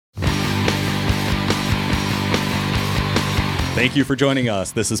Thank you for joining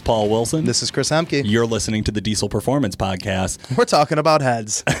us. This is Paul Wilson. This is Chris Hemke. You're listening to the Diesel Performance Podcast. We're talking about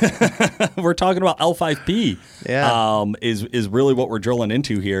heads. We're talking about L5P. Yeah. Is really what we're drilling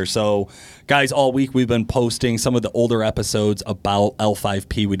into here. So, guys, all week we've been posting some of the older episodes about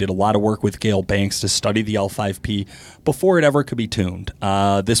L5P. We did a lot of work with Gale Banks to study the L5P before it ever could be tuned.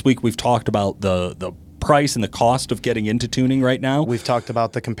 This week we've talked about the price and the cost of getting into tuning right now. We've talked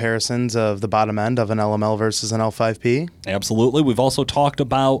about the comparisons of the bottom end of an LML versus an L5P. Absolutely. We've also talked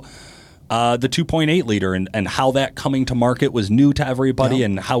about the 2.8 liter and how that coming to market was new to everybody,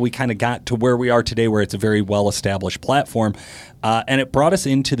 and how we kind of got to where we are today, where it's a very well-established platform. And it brought us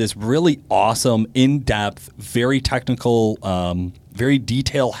into this really awesome, in-depth, very technical, very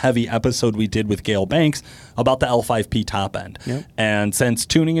detail-heavy episode we did with Gale Banks about the L5P top end. Yep. And since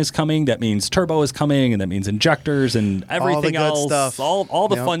tuning is coming, that means turbo is coming, and that means injectors and everything all the good else. stuff. All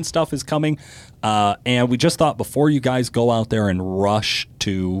the fun stuff is coming. And we just thought before you guys go out there and rush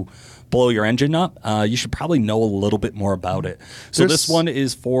to blow your engine up, you should probably know a little bit more about it. So this one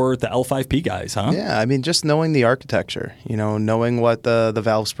is for the L5P guys, huh? Yeah, I mean, just knowing the architecture, knowing what the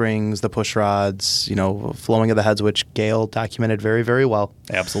valve springs, the push rods, flowing of the heads, which Gale documented very, very well.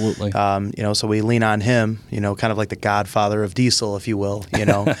 Absolutely. So we lean on him, kind of like the godfather of diesel, if you will.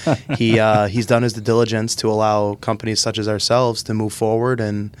 He's done his due diligence to allow companies such as ourselves to move forward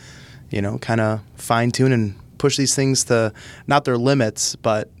and, kind of fine tune and push these things to not their limits,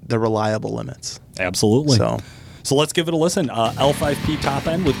 but the reliable limits. Absolutely. So let's give it a listen. L5P top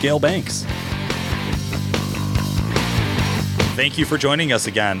end with Gale Banks. Thank you for joining us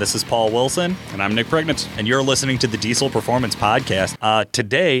again. This is Paul Wilson. And I'm Nick Pregnant. And you're listening to the Diesel Performance Podcast.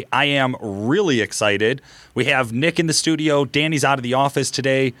 Today, I am really excited. We have Nick in the studio. Danny's out of the office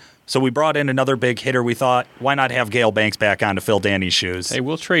today. So we brought in another big hitter. We thought, why not have Gale Banks back on to fill Danny's shoes? Hey,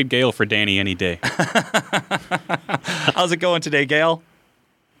 we'll trade Gale for Danny any day. How's it going today, Gale?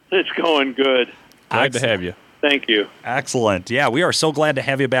 It's going good. Glad to have you. Thank you. Excellent. Yeah, we are so glad to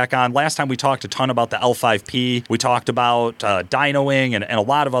have you back on. Last time we talked a ton about the L5P. We talked about dynoing and a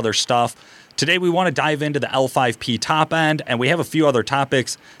lot of other stuff. Today we want to dive into the L5P top end, and we have a few other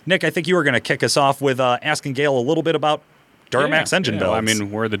topics. Nick, I think you were going to kick us off with asking Gale a little bit about Duramax engine builds. I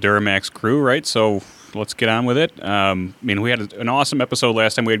mean, we're the Duramax crew, right? So let's get on with it. We had an awesome episode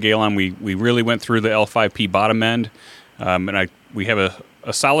last time we had Gale on. We really went through the L5P bottom end, and we have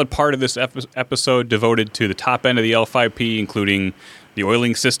a solid part of this episode devoted to the top end of the L5P, including the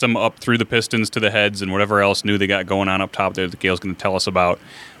oiling system up through the pistons to the heads and whatever else new they got going on up top there that Gale's going to tell us about.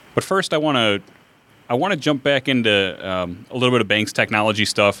 But first, I want to jump back into a little bit of Banks technology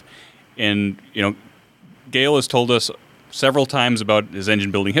stuff. And, Gale has told us several times about his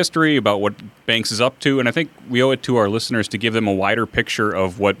engine building history, about what Banks is up to, and I think we owe it to our listeners to give them a wider picture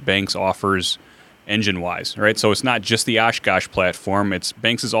of what Banks offers engine-wise, right? So it's not just the Oshkosh platform.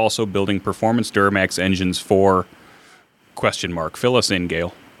 Banks is also building performance Duramax engines for ? Fill us in,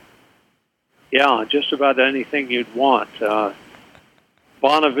 Gale. Yeah, just about anything you'd want.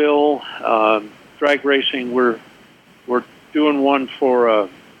 Bonneville, drag racing, we're doing one for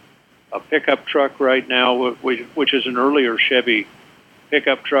a pickup truck right now, which is an earlier Chevy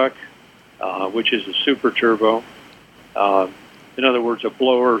pickup truck, which is a super turbo. In other words, a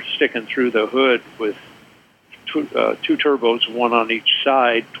blower sticking through the hood with two turbos, one on each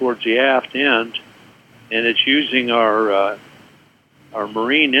side towards the aft end, and it's using our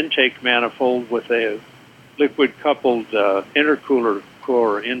marine intake manifold with a liquid-coupled intercooler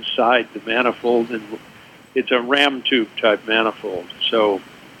core inside the manifold, and it's a ram tube type manifold, so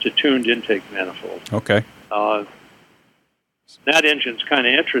it's a tuned intake manifold. Okay. That engine's kind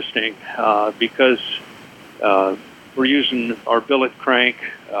of interesting because we're using our billet crank,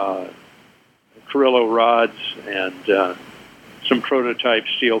 Carrillo rods, and some prototype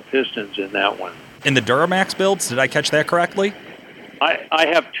steel pistons in that one. In the Duramax builds, did I catch that correctly? I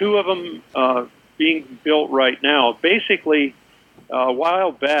have two of them being built right now. Basically, a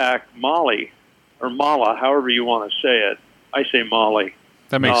while back, Molly, or Mala, however you want to say it. I say Molly.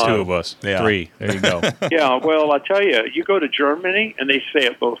 That makes two of us. Yeah. Three. There you go. Yeah, well, I tell you, you go to Germany, and they say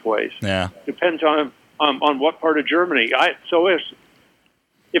it both ways. Yeah. Depends on what part of Germany. So if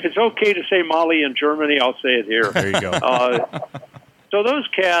it's okay to say Molly in Germany, I'll say it here. There you go. So those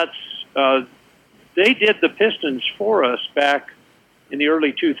cats, they did the pistons for us back in the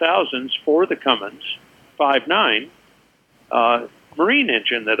early 2000s for the Cummins 5.9 marine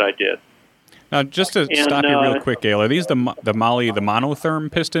engine that I did. Now, just to stop you real quick, Gale, are these the Molly, the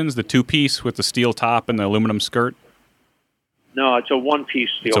monotherm pistons, the two-piece with the steel top and the aluminum skirt? No, it's a one-piece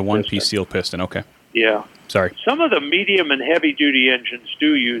steel piston. It's a one-piece steel piston, okay. Yeah. Sorry. Some of the medium and heavy duty engines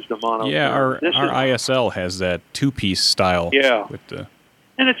do use the mono. Yeah, our ISL has that 2-piece style. Yeah.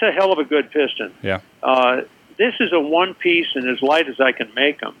 And it's a hell of a good piston. Yeah. This is a 1-piece and as light as I can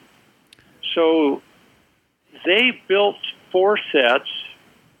make them. So they built 4 sets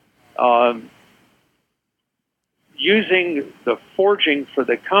using the forging for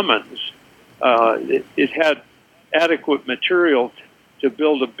the Cummins. It had adequate material to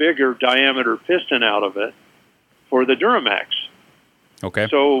build a bigger diameter piston out of it for the Duramax. Okay.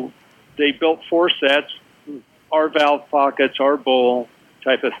 So they built 4 sets, our valve pockets, our bowl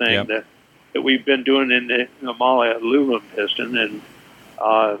type of thing that we've been doing in the Himalaya aluminum piston. And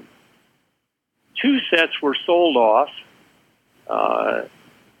 2 sets were sold off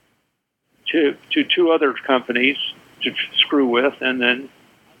to 2 other companies to screw with. And then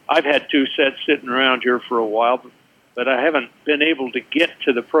I've had 2 sets sitting around here for a while, but I haven't been able to get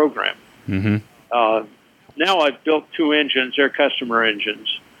to the program. Mm-hmm. Now I've built 2 engines, they're customer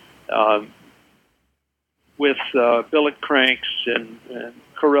engines, with billet cranks and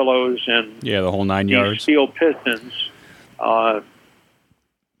Carrillos and the whole 9 yards. Steel pistons.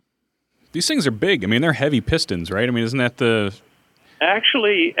 These things are big. I mean, they're heavy pistons, right? I mean, isn't that the...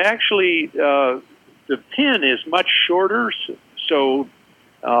 Actually, the pin is much shorter, so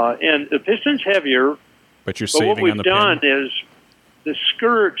and the piston's heavier. But you're saving on the pin. What we've done is the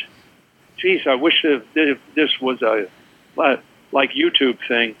skirt. Geez, I wish this was a like YouTube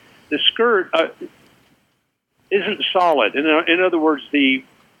thing. The skirt isn't solid. In other words, there's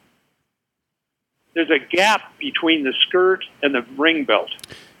a gap between the skirt and the ring belt.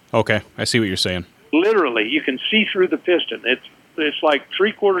 Okay, I see what you're saying. Literally, you can see through the piston. It's like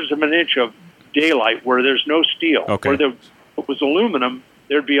 3/4 of an inch of daylight where there's no steel. Okay. Where if it was aluminum,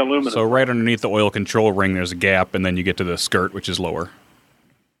 there'd be aluminum. So right underneath the oil control ring, there's a gap, and then you get to the skirt, which is lower.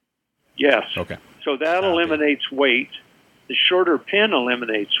 Yes. Okay. So that eliminates weight. The shorter pin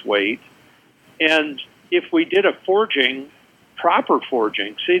eliminates weight. And if we did a proper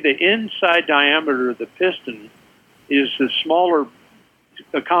forging, see, the inside diameter of the piston is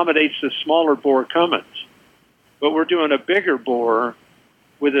accommodates the smaller bore Cummins. But we're doing a bigger bore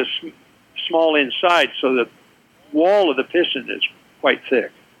with a small inside, so the wall of the piston is quite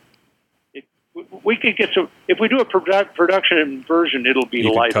thick. We could get to, if we do a production version, it'll be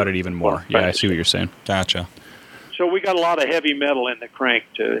lighter. You can cut it even more. Yeah, I see what you're saying. Gotcha. So we got a lot of heavy metal in the crank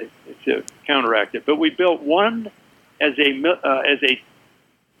to counteract it. But we built one as a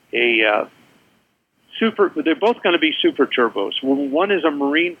super. They're both going to be super turbos. One is a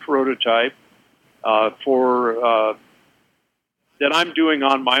marine prototype that I'm doing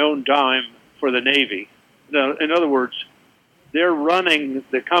on my own dime for the Navy. In other words, they're running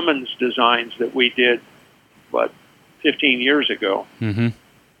the Cummins designs that we did, 15 years ago. Mm-hmm.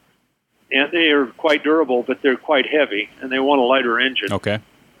 And they are quite durable, but they're quite heavy, and they want a lighter engine. Okay.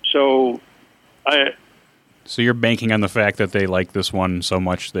 So you're banking on the fact that they like this one so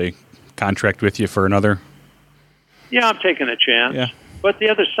much they contract with you for another? Yeah, I'm taking a chance. Yeah. But the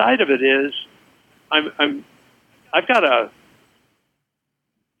other side of it is, I've got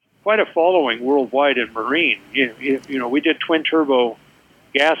quite a following worldwide in marine. You know, we did twin turbo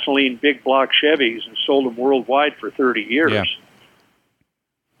gasoline big block Chevys and sold them worldwide for 30 years. Yeah.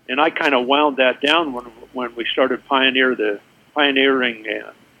 And I kind of wound that down when we started pioneering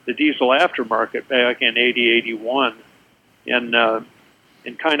the diesel aftermarket back in 80, 81. And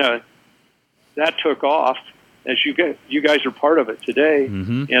kind of that took off, as you guys are part of it today.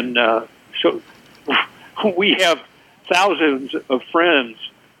 Mm-hmm. And so we have thousands of friends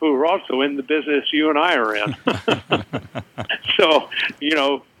who are also in the business you and I are in. So,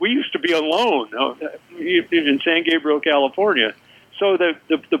 we used to be alone in San Gabriel, California. So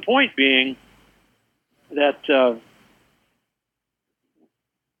the point being that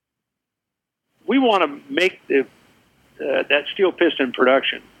we want to make that steel piston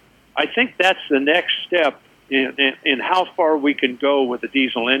production. I think that's the next step in how far we can go with a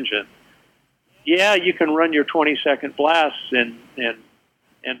diesel engine. Yeah, you can run your 20-second blasts, and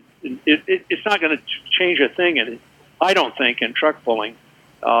it's not going to change a thing. And I don't think in truck pulling,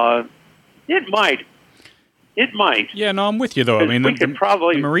 it might. It might. Yeah, no, I'm with you though. I mean,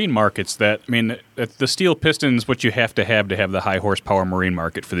 the marine markets. The steel piston is what you have to have the high horsepower marine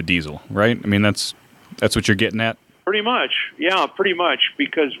market for the diesel, right? I mean, that's what you're getting at. Pretty much, yeah, pretty much,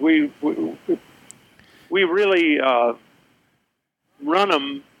 because we really run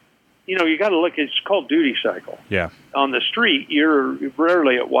them. You got to look. It's called duty cycle. Yeah. On the street, you're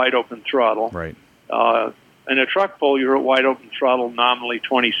rarely at wide open throttle. Right. In a truck pull, you're at wide open throttle nominally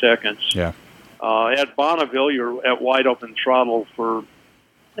 20 seconds. Yeah. At Bonneville, you're at wide open throttle for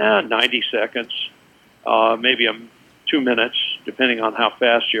 90 seconds. maybe 2 minutes, depending on how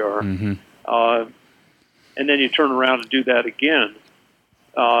fast you are. Mm-hmm. And then you turn around and do that again.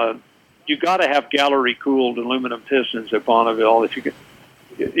 You got to have gallery-cooled aluminum pistons at Bonneville. If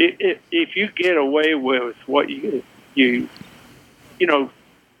you get away with what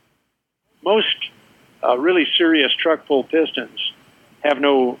most really serious truck pull pistons have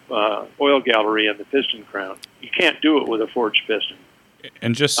no oil gallery in the piston crown. You can't do it with a forged piston.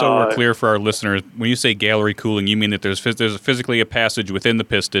 And just so we're clear for our listeners, when you say gallery cooling, you mean that there's physically a passage within the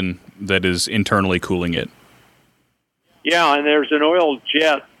piston that is internally cooling it. Yeah, and there's an oil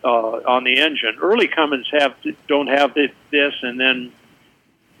jet on the engine. Early Cummins don't have this, and then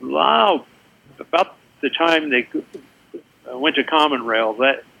about the time they went to Common Rail,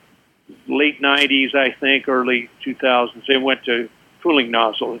 that late 90s, I think, early 2000s, they went to cooling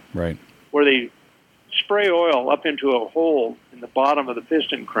nozzle, right, where they spray oil up into a hole in the bottom of the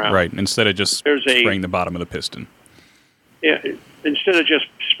piston crown. Right, instead of just spraying the bottom of the piston. Yeah, instead of just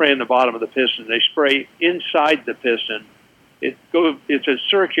spraying the bottom of the piston, they spray inside the piston. It's a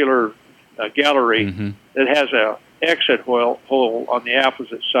circular gallery that has a exit hole on the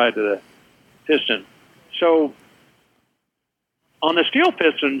opposite side of the piston. So on the steel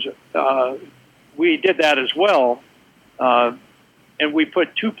pistons, we did that as well, and we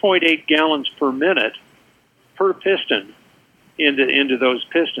put 2.8 gallons per minute per piston into those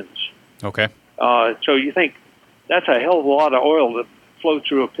pistons. Okay. So you think that's a hell of a lot of oil to flow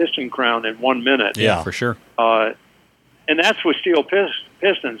through a piston crown in 1 minute. Yeah, for sure. And that's with steel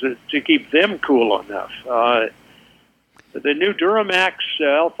pistons to keep them cool enough. The new Duramax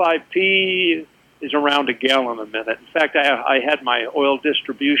L5P is around a gallon a minute. In fact, I had my oil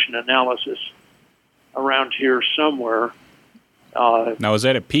distribution analysis around here somewhere. Now, is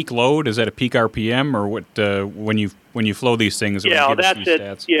that a peak load? Is that a peak RPM, or what? When you flow these things? Yeah, that's it.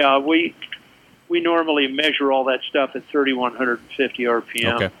 Stats? Yeah, we normally measure all that stuff at 3,150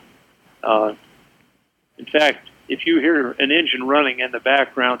 RPM. Okay. In fact, if you hear an engine running in the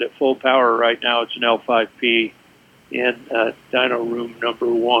background at full power right now, it's an L5P in dyno room number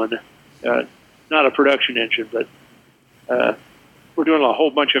 1. Not a production engine, but we're doing a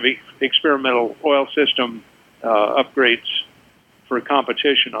whole bunch of experimental oil system upgrades for a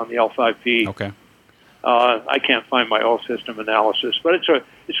competition on the L5P. Okay. I can't find my oil system analysis, but it's a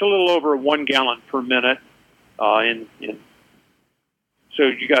little over 1 gallon per minute. So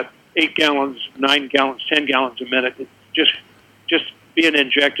you got 8 gallons, 9 gallons, 10 gallons a minute, just being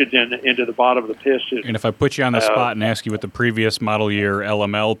injected into the bottom of the piston. And if I put you on the spot and ask you what the previous model year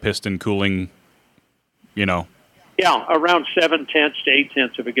LML piston cooling, Yeah, around 0.7 to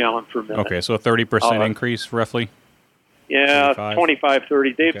 0.8 of a gallon per minute. Okay, so a 30% increase, roughly? Yeah, 25,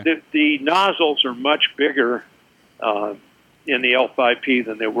 30. Okay. The nozzles are much bigger in the L5P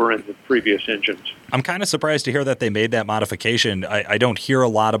than they were in the previous engines. I'm kind of surprised to hear that they made that modification. I don't hear a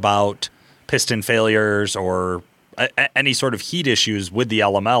lot about piston failures or any sort of heat issues with the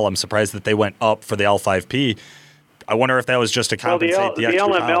LML. I'm surprised that they went up for the L5P. I wonder if that was just to compensate the extra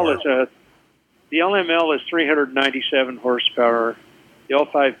power. The LML is 397 horsepower. The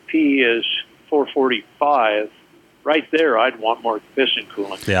L5P is 445. Right there, I'd want more piston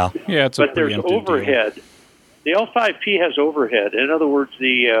cooling. Yeah, it's a but there's overhead. Deal. The L5P has overhead. In other words,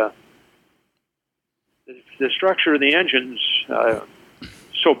 the structure of the engines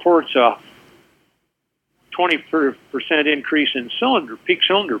supports a 20% increase in peak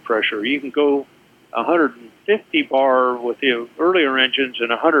cylinder pressure. You can go 150 bar with the earlier engines and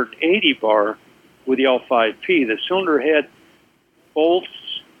 180 bar with the L5P. The cylinder head bolts,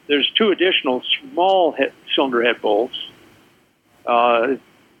 there's 2 additional small cylinder head bolts. The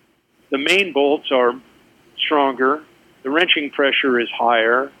main bolts are stronger. The wrenching pressure is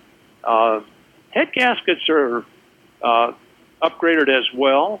higher. Head gaskets are upgraded as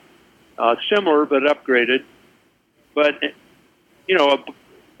well, similar but upgraded. But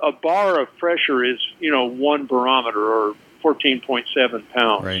a bar of pressure is 1 barometer or 14.7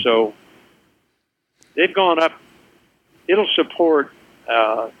 pounds. Right. So they've gone up. It'll support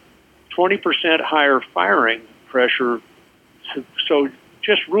 20% higher firing pressure. So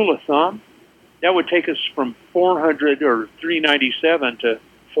just rule of thumb, that would take us from 400 or 397 to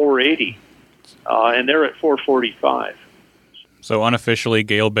 480, and they're at 445. So unofficially,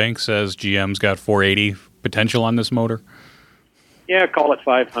 Gale Banks says GM's got 480 potential on this motor? Yeah, call it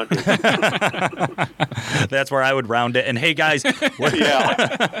 500. That's where I would round it. And hey, guys, we're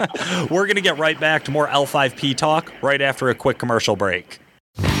going to get right back to more L5P talk right after a quick commercial break.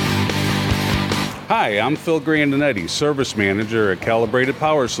 Hi, I'm Phil Grandinetti, Service Manager at Calibrated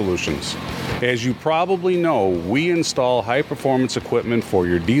Power Solutions. As you probably know, we install high-performance equipment for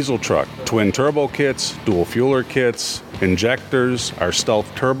your diesel truck. Twin turbo kits, dual fueler kits, injectors, our stealth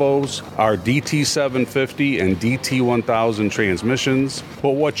turbos, our DT750 and DT1000 transmissions.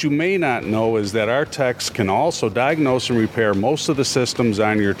 But what you may not know is that our techs can also diagnose and repair most of the systems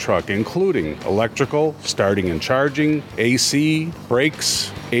on your truck, including electrical, starting and charging, AC,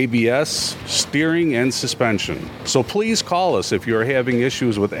 brakes, ABS, steering, and suspension. So please call us if you're having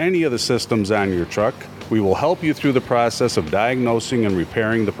issues with any of the systems on your truck. We will help you through the process of diagnosing and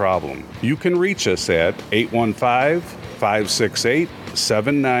repairing the problem. You can reach us at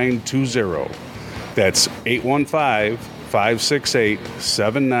 815-568-7920. That's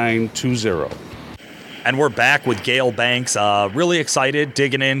 815-568-7920. And we're back with Gale Banks. Really excited,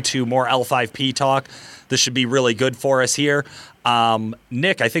 digging into more L5P talk. This should be really good for us here.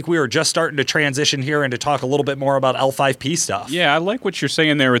 Nick, I think we were just starting to transition here and to talk a little bit more about L5P stuff. Yeah, I like what you're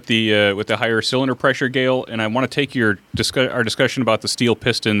saying there with the higher cylinder pressure, Gale. And I want to take our discussion about the steel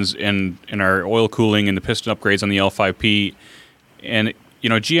pistons and our oil cooling and the piston upgrades on the L5P. And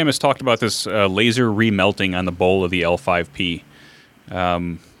GM has talked about this laser remelting on the bowl of the L5P.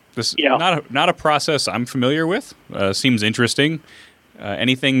 This not a process I'm familiar with. Seems interesting.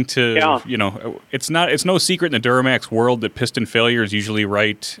 Anything to it's no secret in the Duramax world that piston failure is usually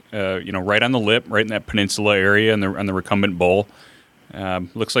right on the lip, right in that peninsula area and on the recumbent bowl.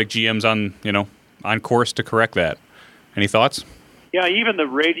 Looks like GM's on course to correct that. Any thoughts? Yeah, even the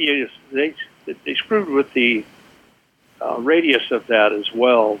radius they screwed with the radius of that as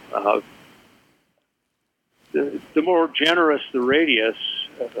well. The more generous the radius,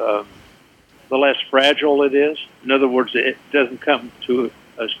 the less fragile it is. In other words, it doesn't come to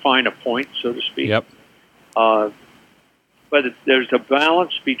as fine a point, so to speak. Yep. But there's a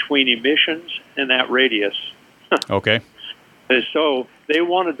balance between emissions and that radius. Okay. So they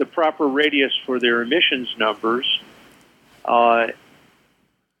wanted the proper radius for their emissions numbers, and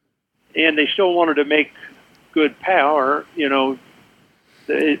they still wanted to make good power. The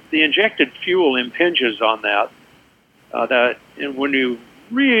injected fuel impinges on that. And when you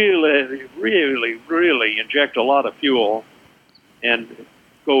really inject a lot of fuel and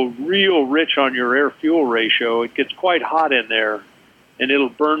go real rich on your air-fuel ratio, it gets quite hot in there, and it'll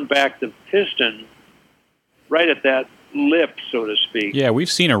burn back the piston right at that lip, so to speak. Yeah, we've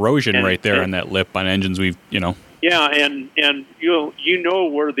seen erosion right there on that lip on engines Yeah, and you know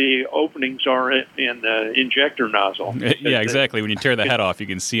where the openings are in the injector nozzle. Yeah, exactly. When you tear the head off, you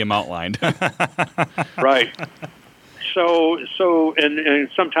can see them outlined. Right. So and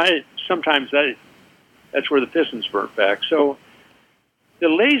sometimes that's where the pistons burn back. So the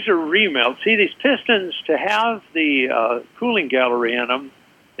laser remelt. See, these pistons, to have the cooling gallery in them,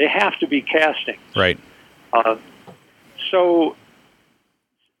 they have to be castings. Right. So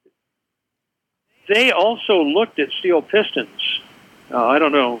they also looked at steel pistons. I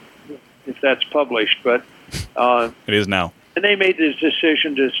don't know if that's published, but it is now. And they made this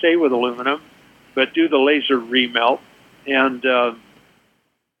decision to stay with aluminum, but do the laser remelt. And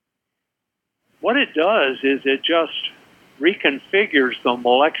what it does is it just reconfigures the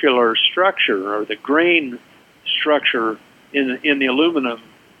molecular structure or the grain structure in the aluminum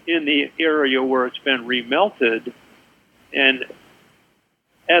in the area where it's been remelted, and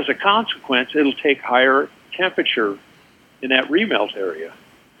as a consequence, it'll take higher temperature in that remelt area.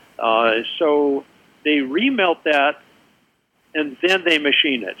 So they remelt that, and then they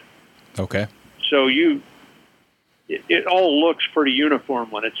machine it. Okay. So it all looks pretty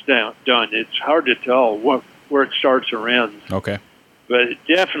uniform when it's done. It's hard to tell where it starts or ends. Okay. But it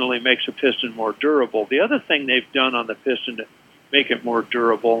definitely makes a piston more durable. The other thing they've done on the piston to make it more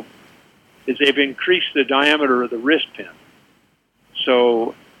durable is they've increased the diameter of the wrist pin.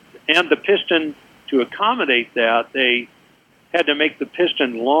 So, and the piston, to accommodate that, they had to make the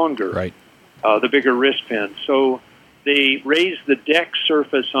piston longer, right? The bigger wrist pin. So they raised the deck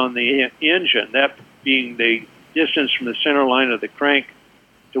surface on the engine, that being the distance from the center line of the crank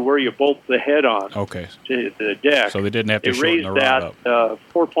to where you bolt the head on to the deck. So they didn't have to shorten the rod up. They raised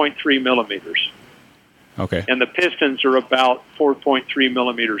that 4.3 millimeters. Okay. And the pistons are about 4.3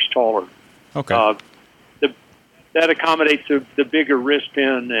 millimeters taller. Okay. That accommodates the bigger wrist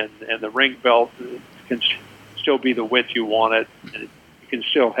pin, and the ring belt can still be the width you want it. And you can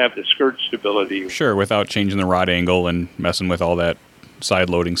still have the skirt stability. Sure, without changing the rod angle and messing with all that side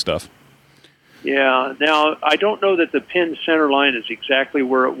loading stuff. Yeah. Now, I don't know that the pin center line is exactly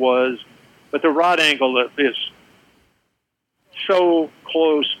where it was, but the rod angle is so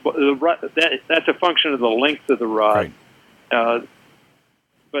close. That's a function of the length of the rod. Right.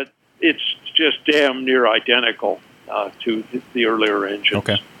 But it's just damn near identical to the earlier engines.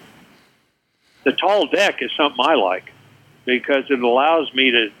 Okay. The tall deck is something I like because it allows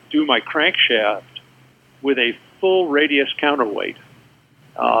me to do my crankshaft with a full radius counterweight.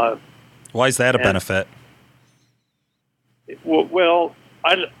 Why is that a benefit? Well,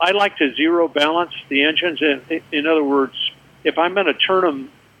 I like to zero balance the engines. In other words, if I'm going to turn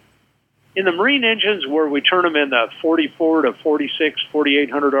them in the marine engines where we turn them in the 44 to 46,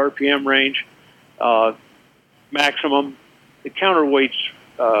 4,800 RPM range maximum, the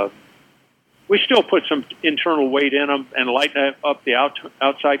counterweights, we still put some internal weight in them and lighten up the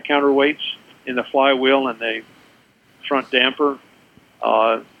outside counterweights in the flywheel and the front damper.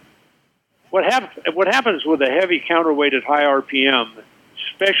 What happens with a heavy counterweight at high RPM,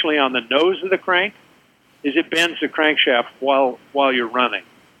 especially on the nose of the crank, is it bends the crankshaft while you're running.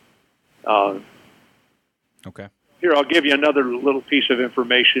 Okay. Here, I'll give you another little piece of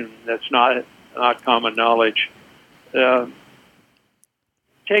information that's not common knowledge.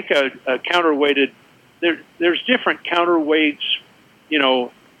 Take a counterweighted. There's different counterweights,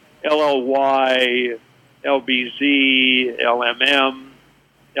 LLY, LBZ, LMM,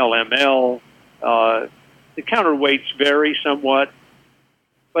 LML. The counterweights vary somewhat,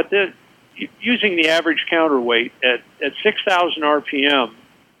 but using the average counterweight at 6,000 RPM,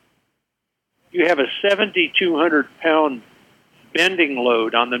 you have a 7,200 pound bending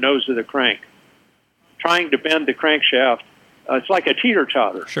load on the nose of the crank. Trying to bend the crankshaft, it's like a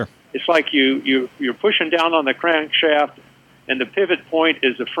teeter-totter. Sure. It's like you're pushing down on the crankshaft, and the pivot point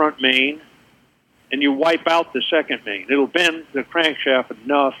is the front main, and you wipe out the second main. It'll bend the crankshaft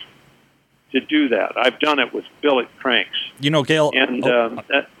enough to do that. I've done it with billet cranks. Gale, and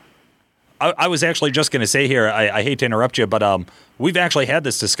I was actually just going to say here, I hate to interrupt you, but we've actually had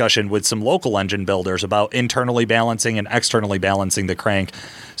this discussion with some local engine builders about internally balancing and externally balancing the crank.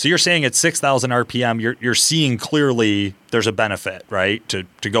 So you're saying at 6,000 RPM, you're seeing clearly there's a benefit, right, to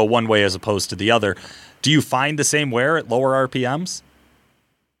go one way as opposed to the other. Do you find the same wear at lower RPMs?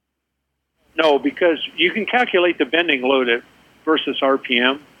 No, because you can calculate the bending load versus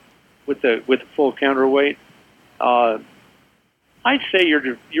RPM with the full counterweight. I'd say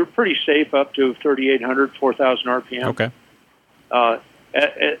you're pretty safe up to 3,800, 4,000 RPM. Okay.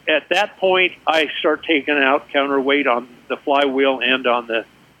 At that point, I start taking out counterweight on the flywheel and on the.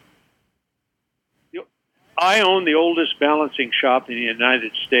 I own the oldest balancing shop in the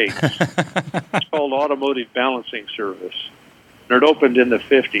United States. It's called Automotive Balancing Service, and it opened in the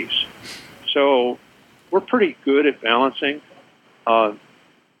 50s. So we're pretty good at balancing. I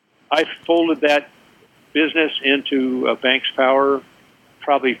folded that business into Banks Power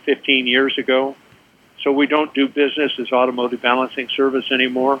probably 15 years ago. So we don't do business as Automotive Balancing Service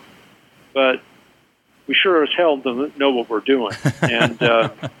anymore, but we sure as hell know what we're doing. And,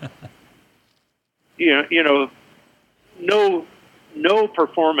 no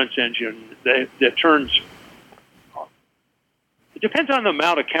performance engine that turns, it depends on the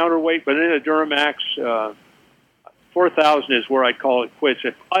amount of counterweight, but in a Duramax, 4,000 is where I'd call it quits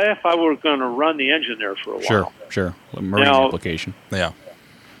if I were going to run the engine there for a while. Sure. Marine application. Yeah.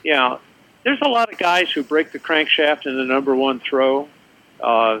 Yeah. There's a lot of guys who break the crankshaft in the number 1 throw,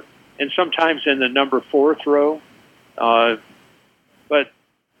 and sometimes in the number 4 throw, but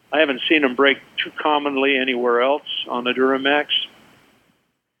I haven't seen them break too commonly anywhere else on the Duramax.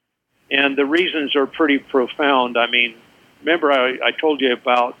 And the reasons are pretty profound. I mean, remember I told you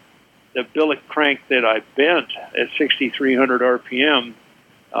about the billet crank that I bent at 6,300 RPM.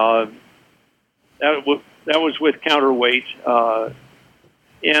 That was with counterweight,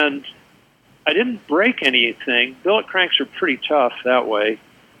 and I didn't break anything. Billet cranks are pretty tough that way,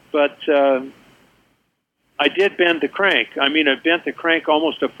 but I did bend the crank. I mean, I bent the crank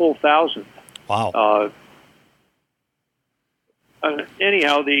almost a full 1,000. Wow.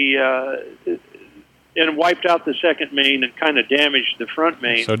 Anyhow, and wiped out the second main and kind of damaged the front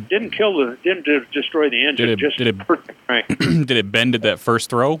main. So didn't destroy the engine. Did it hurt the crank. Did it bend at that first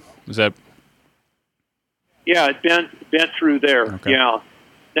throw? Was that? Yeah, it bent through there. Okay. Yeah.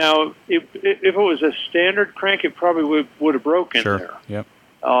 Now, if it was a standard crank, it probably would have broken there. Yep.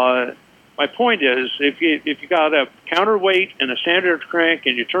 My point is, if you got a counterweight and a standard crank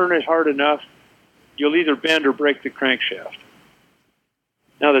and you turn it hard enough, you'll either bend or break the crankshaft.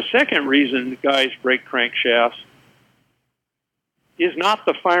 Now, the second reason guys break crankshafts is not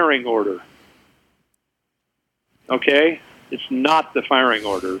the firing order. Okay? It's not the firing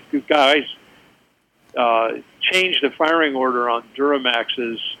order. You guys change the firing order on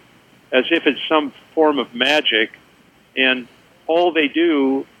Duramaxes as if it's some form of magic, and all they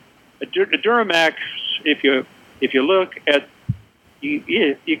do, a Duramax, if you look at,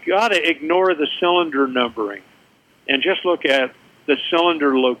 you got to ignore the cylinder numbering and just look at the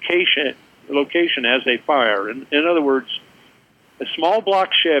cylinder location location as they fire. In other words, a small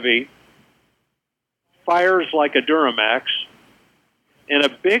block Chevy fires like a Duramax, and a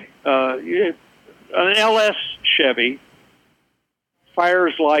big an LS Chevy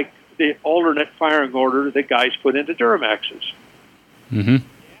fires like the alternate firing order that guys put into Duramaxes. Mm-hmm.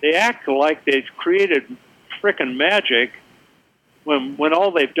 They act like they've created frickin' magic when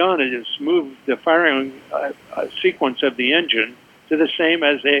all they've done is move the firing sequence of the engine to the same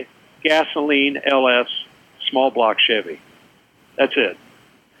as a gasoline LS small block Chevy. That's it.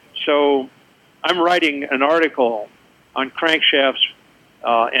 So I'm writing an article on crankshafts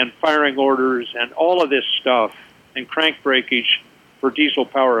and firing orders and all of this stuff and crank breakage for Diesel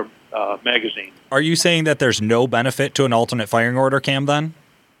Power magazine. Are you saying that there's no benefit to an alternate firing order, Cam, then?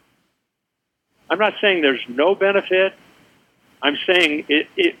 I'm not saying there's no benefit. I'm saying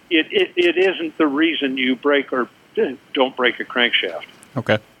it isn't the reason you break or don't break a crankshaft.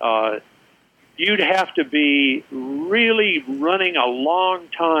 Okay. You'd have to be really running a long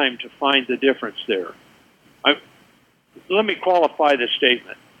time to find the difference there. Let me qualify the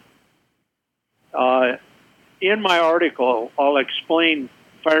statement. In my article, I'll explain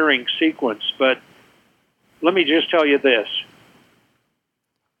firing sequence, but let me just tell you this.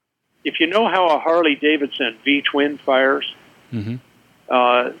 If you know how a Harley-Davidson V-twin fires, Mm-hmm.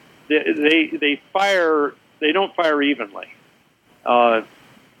 they fire. They don't fire evenly.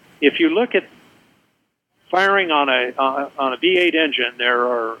 If you look at firing on a V8 engine, there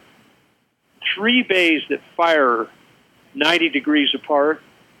are 3 bays that fire 90 degrees apart,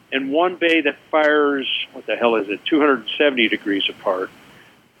 and 1 bay that fires 270 degrees apart.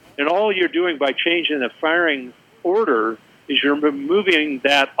 And all you're doing by changing the firing order is you're moving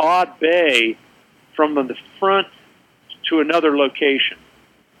that odd bay from the front to another location.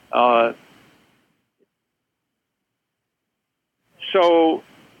 So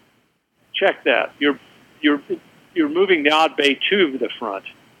check that. You're moving the odd bay to the front.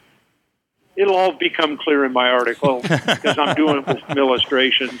 It'll all become clear in my article because I'm doing it with some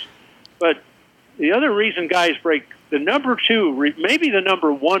illustrations. But the other reason guys break, the number 2, maybe the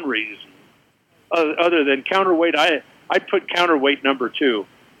number 1 reason, other than counterweight, I'd put counterweight number 2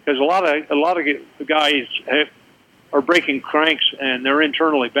 because a lot of guys are breaking cranks and they're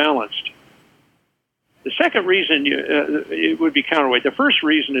internally balanced. The second reason it would be counterweight. The first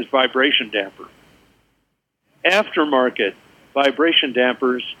reason is vibration damper. Aftermarket vibration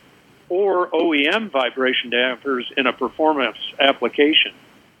dampers or OEM vibration dampers in a performance application.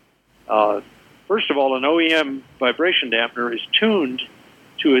 First of all, an OEM vibration damper is tuned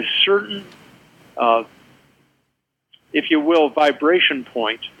to a certain, if you will, vibration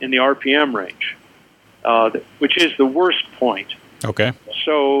point in the RPM range, which is the worst point. Okay.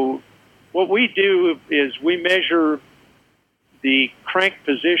 So what we do is we measure the crank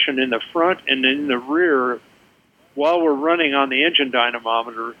position in the front and in the rear while we're running on the engine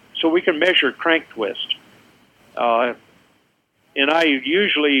dynamometer so we can measure crank twist. And I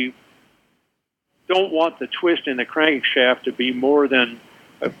usually don't want the twist in the crankshaft to be more than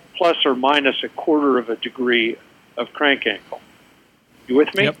a plus or minus a quarter of a degree of crank angle. You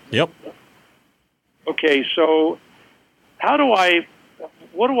with me? Yep. Okay, so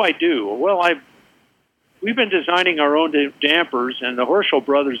what do I do? Well, we've been designing our own dampers, and the Horschel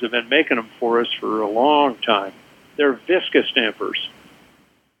brothers have been making them for us for a long time. They're viscous dampers.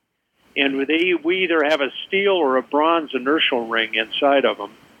 And we either have a steel or a bronze inertial ring inside of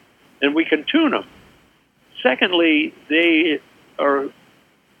them, and we can tune them. Secondly, they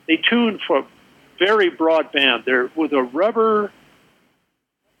tune for very broad band. They're with a rubber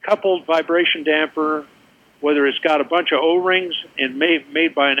coupled vibration damper, whether it's got a bunch of O-rings and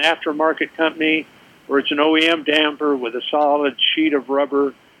made by an aftermarket company, or it's an OEM damper with a solid sheet of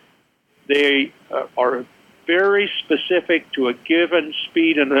rubber. They are very specific to a given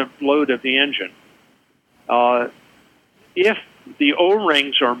speed and a load of the engine. If the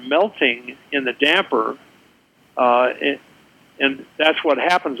O-rings are melting in the damper, and that's what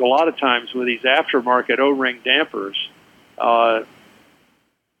happens a lot of times with these aftermarket O-ring dampers,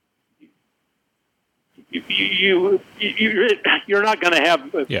 you're not going to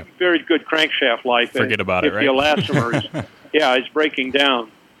have a very good crankshaft life. Forget about it, right? If the elastomer is breaking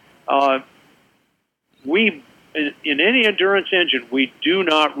down. In any endurance engine, we do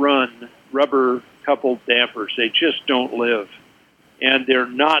not run rubber coupled dampers. They just don't live. And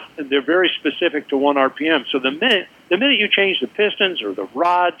they're very specific to 1 RPM. So the minute you change the pistons or the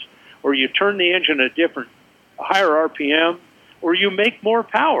rods, or you turn the engine a higher RPM, or you make more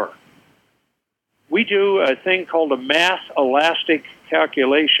power, we do a thing called a mass elastic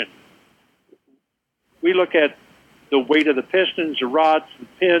calculation. We look at the weight of the pistons, the rods, the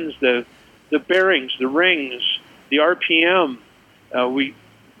pins, the the bearings, the rings, the RPM, the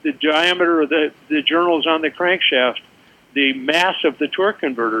diameter of the journals on the crankshaft, the mass of the torque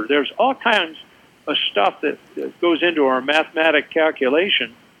converter. There's all kinds of stuff that goes into our mathematic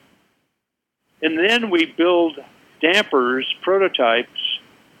calculation. And then we build dampers, prototypes,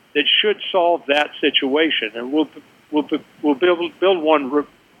 that should solve that situation. And we'll build one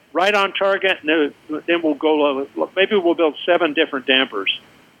right on target, and then we'll go, maybe we'll build 7 different dampers.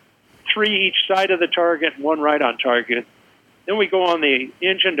 3 each side of the target, and 1 right on target. Then we go on the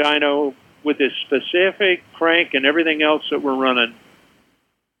engine dyno with this specific crank and everything else that we're running,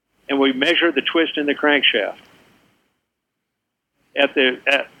 and we measure the twist in the crankshaft at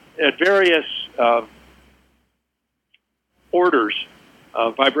various orders,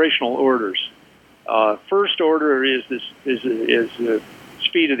 vibrational orders. First order is the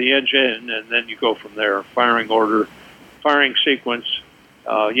speed of the engine, and then you go from there. Firing order, firing sequence.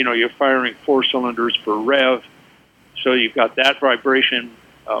 You're firing 4 cylinders per rev, so you've got that vibration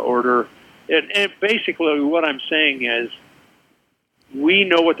order. And basically what I'm saying is we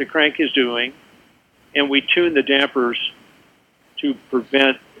know what the crank is doing, and we tune the dampers to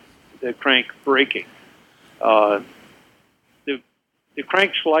prevent the crank breaking. The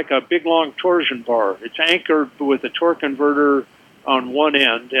crank's like a big, long torsion bar. It's anchored with a torque converter on one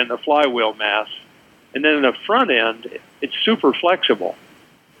end and the flywheel mass. And then in the front end, it's super flexible.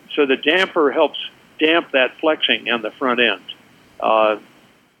 So the damper helps damp that flexing on the front end.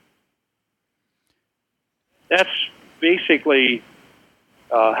 That's basically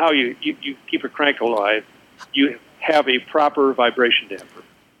how you keep a crank alive. You have a proper vibration damper.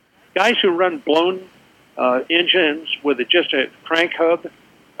 Guys who run blown engines with just a crank hub,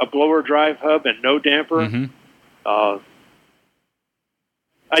 a blower drive hub, and no damper. I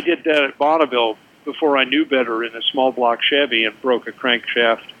did that at Bonneville before I knew better in a small block Chevy and broke a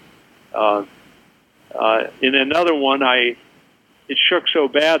crankshaft. In another one, it shook so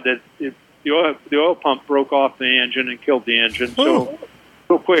bad that the oil pump broke off the engine and killed the engine. So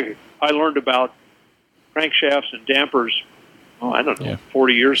quick, I learned about crankshafts and dampers,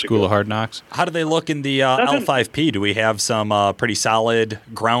 40 years ago. School of Hard Knocks. How do they look in the L5P? Do we have some pretty solid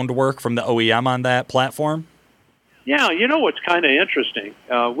groundwork from the OEM on that platform? Yeah, what's kind of interesting?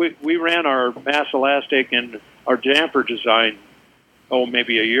 We ran our mass elastic and our damper design,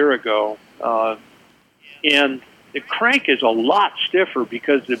 maybe a year ago. And the crank is a lot stiffer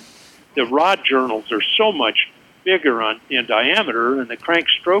because the rod journals are so much bigger in diameter, and the crank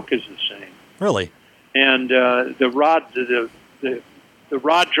stroke is the same. Really? And the rod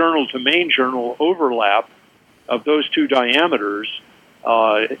journal to main journal overlap of those two diameters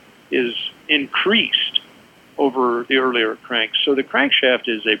is increased over the earlier cranks. So the crankshaft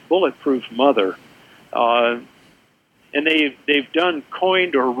is a bulletproof mother. And they've done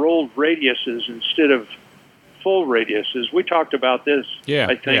coined or rolled radiuses instead of full radiuses. We talked about this,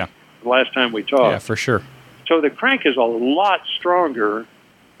 I think, the last time we talked. Yeah, for sure. So the crank is a lot stronger,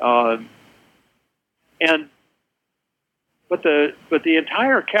 but the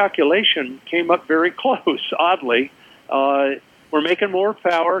entire calculation came up very close. Oddly, we're making more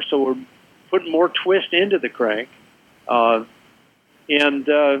power, so we're putting more twist into the crank, so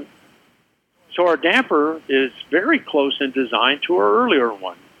our damper is very close in design to our earlier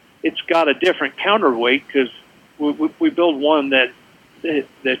one. It's got a different counterweight because we build one that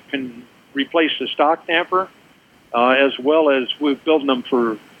can replace the stock damper, as well as we're building them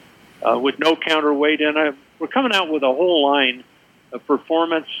for with no counterweight in it. We're coming out with a whole line of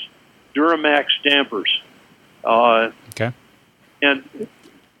performance Duramax dampers. Okay. And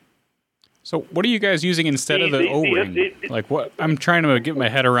so, what are you guys using instead of the O-ring? Like, what? I'm trying to get my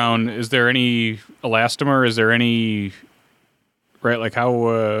head around. Is there any elastomer? Is there any Like,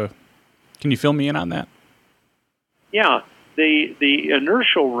 how? Can you fill me in on that? Yeah, the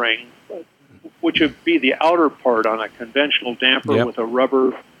inertial ring, which would be the outer part on a conventional damper with a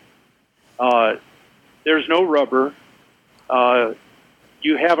rubber. There's no rubber.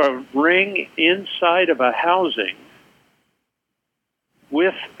 You have a ring inside of a housing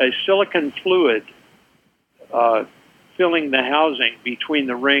with a silicon fluid filling the housing between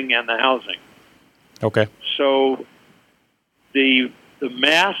the ring and the housing. Okay. So the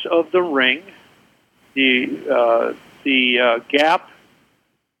mass of the ring, the gap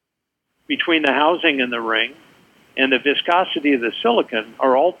between the housing and the ring, and the viscosity of the silicon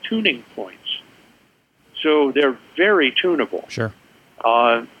are all tuning points. So they're very tunable. Sure.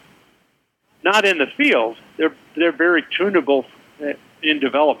 Not in the field. They're very tunable in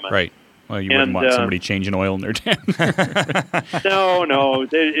development. Right. Well, you wouldn't want somebody changing oil in their damper. No.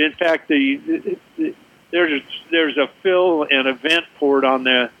 In fact, there's a fill and a vent port on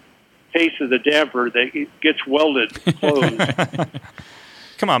the face of the damper that gets welded closed.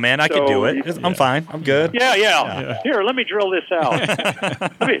 Come on, man. I can do it. I'm fine. I'm good. Yeah. Here, let me drill this out.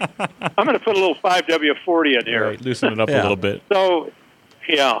 I'm going to put a little 5W40 in here. Right, loosen it up a little bit. So,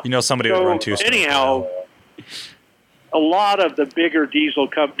 yeah. You know somebody would run two-stroke. Anyhow, a lot of the bigger diesel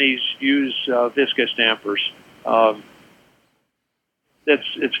companies use viscous dampers.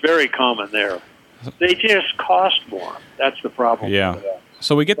 It's very common there. They just cost more. That's the problem. Yeah.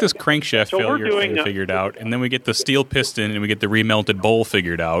 So we get this crankshaft So we're failure doing figured out, and then we get the steel piston, and we get the remelted bowl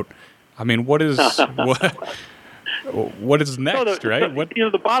figured out. I mean, what is what is next, right?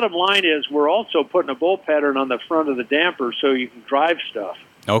 The bottom line is we're also putting a bowl pattern on the front of the damper so you can drive stuff.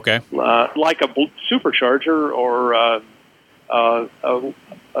 Okay. Like a supercharger or a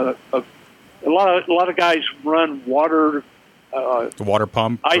lot of guys run water, The water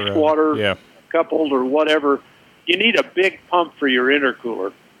pump, ice water coupled or whatever. You need a big pump for your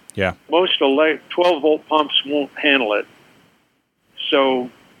intercooler. Yeah. Most 12-volt pumps won't handle it. So,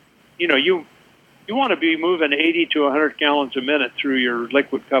 you want to be moving 80 to 100 gallons a minute through your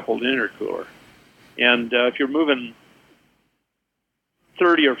liquid-coupled intercooler. And if you're moving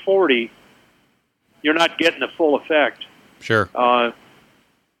 30 or 40, you're not getting the full effect. Sure.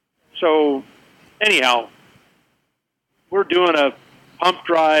 So, anyhow, we're doing a pump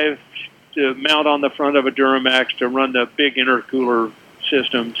drive to mount on the front of a Duramax to run the big intercooler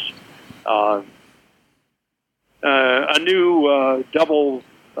systems. A new double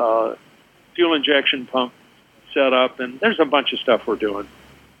fuel injection pump set up, and there's a bunch of stuff we're doing.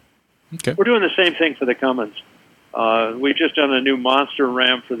 Okay. We're doing the same thing for the Cummins. We've just done a new monster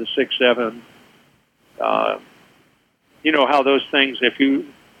ram for the 6.7. You know how those things, if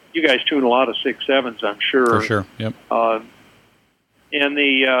you guys tune a lot of 6.7s, I'm sure. For sure, yep. And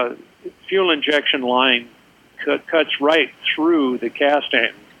the fuel injection line cuts right through the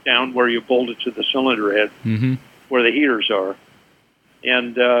casting down where you bolt it to the cylinder head, where the heaters are.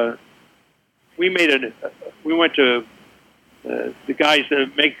 And we went to the guys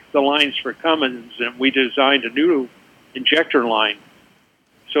that make the lines for Cummins, and we designed a new injector line,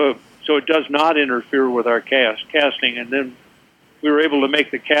 so it does not interfere with our casting. And then we were able to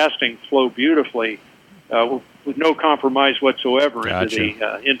make the casting flow beautifully with no compromise whatsoever into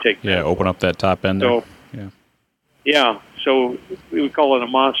the intake. Yeah, open up that top end there. So, yeah, so we would call it a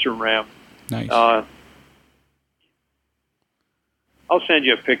monster ram. Nice. I'll send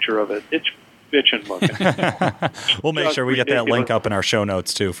you a picture of it. It's bitchin' looking. We'll make sure we get that link up in our show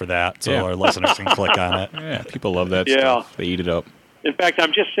notes, too, for that, so our listeners can click on it. Yeah, people love that stuff. They eat it up. In fact,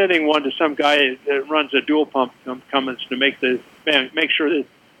 I'm just sending one to some guy that runs a dual pump Cummins to make sure that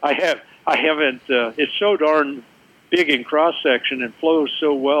I haven't. It's so darn big in cross section and flows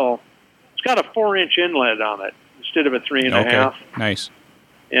so well. It's got a 4-inch inlet on it instead of a 3.5. Okay. Nice.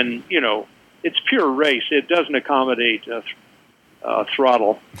 And it's pure race. It doesn't accommodate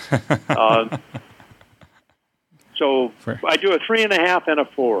throttle. So I do a 3.5 and a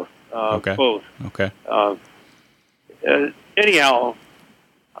 4. Both. Okay. Anyhow,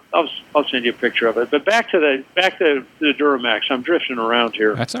 I'll send you a picture of it. But back to the Duramax. I'm drifting around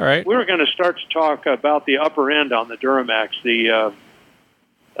here. That's all right. We were going to start to talk about the upper end on the Duramax.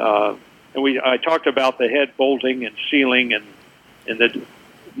 I talked about the head bolting and sealing and the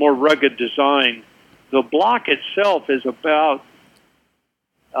more rugged design. The block itself is about,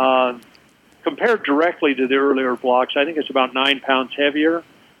 compared directly to the earlier blocks, I think it's about 9 pounds heavier.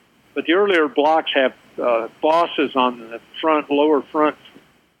 But the earlier blocks have bosses on the lower front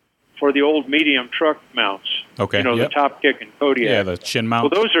for the old medium truck mounts. Okay. The Top Kick and Kodiak. Yeah, the chin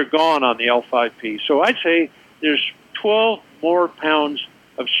mount. Well, those are gone on the L5P. So I'd say there's 12 more pounds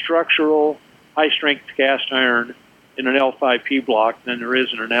of structural high-strength cast iron in an L5P block than there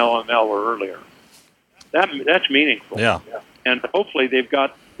is in an LML or earlier. That's meaningful. Yeah. And hopefully they've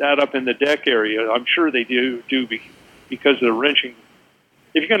got that up in the deck area. I'm sure they do because of the wrenching.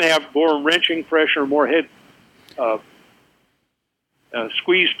 If you're going to have more wrenching pressure, more head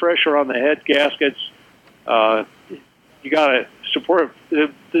squeeze pressure on the head gaskets, you got to support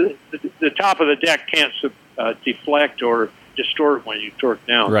the top of the deck can't deflect or distort when you torque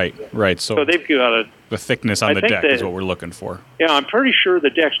down. Right. So they've got the thickness on the deck is what we're looking for. Yeah, I'm pretty sure the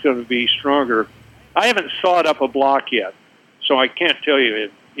deck's going to be stronger. I haven't sawed up a block yet, so I can't tell you,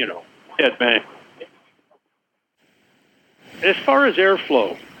 head bang. As far as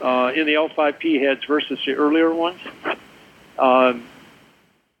airflow in the L5P heads versus the earlier ones,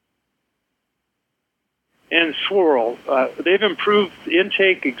 and swirl, they've improved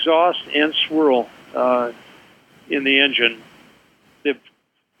intake, exhaust, and swirl in the engine.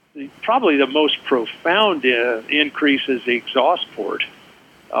 Probably the most profound increase is the exhaust port.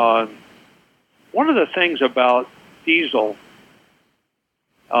 One of the things about diesel,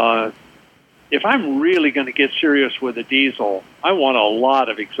 if I'm really going to get serious with a diesel, I want a lot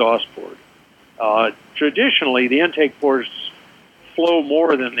of exhaust port. Traditionally, the intake ports flow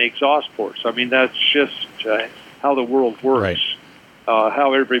more than the exhaust ports. I mean, that's just how the world works,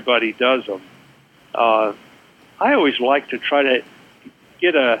 how everybody does them. I always like to try to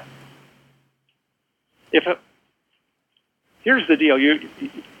get here's the deal.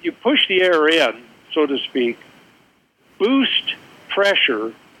 You push the air in, so to speak, boost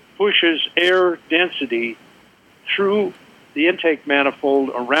pressure pushes air density through the intake manifold,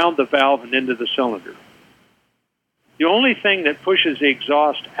 around the valve, and into the cylinder. The only thing that pushes the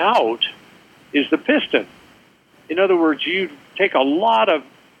exhaust out is the piston. In other words, you take a lot of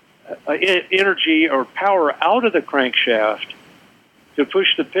energy or power out of the crankshaft to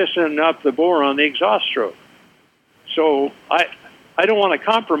push the piston up the bore on the exhaust stroke. So I don't want to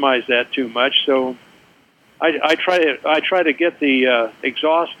compromise that too much. So I try to get the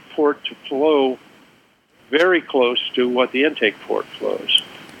exhaust port to flow very close to what the intake port flows.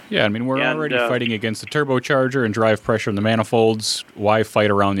 Yeah, I mean, we're already fighting against the turbocharger and drive pressure in the manifolds. Why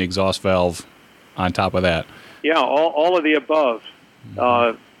fight around the exhaust valve on top of that? Yeah, all of the above.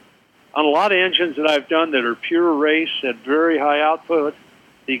 On a lot of engines that I've done that are pure race at very high output,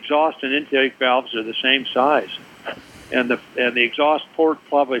 the exhaust and intake valves are the same size. And the exhaust port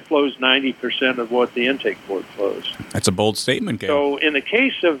probably flows 90% of what the intake port flows. That's a bold statement, Gail. So in the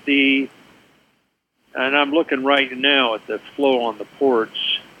case of and I'm looking right now at the flow on the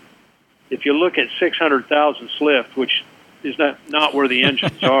ports, if you look at 600,000 lift, which is not where the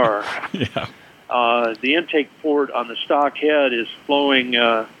engines are, the intake port on the stock head is flowing,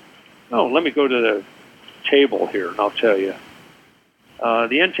 let me go to the table here and I'll tell you.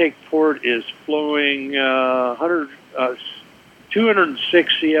 The intake port is flowing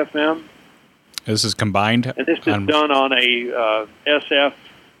 206 CFM. This is combined? And this is done on a SF,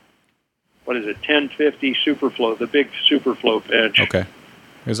 1050 Superflow, the big Superflow bench. Okay.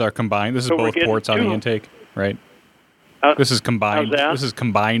 This is both ports on the intake, right? This is combined. This is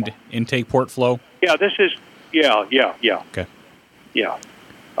combined intake port flow? Yeah, this is, yeah. Okay. Yeah.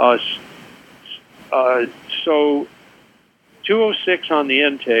 So 206 on the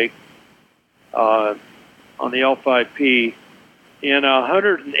intake, on the L5P, and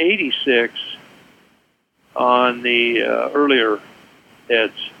 186 on the earlier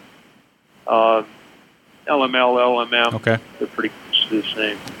heads. LML, LMM. Okay. They're pretty close to the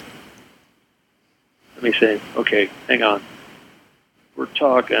same. Let me see. Okay, hang on. We're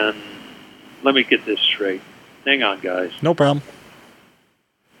talking. Let me get this straight. Hang on, guys. No problem.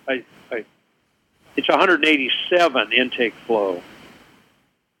 It's 187 intake flow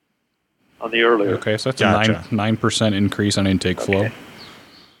on the earlier. Okay, so that's a 9% increase on intake flow.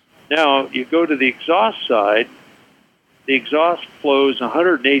 Now, you go to the exhaust side. The exhaust flows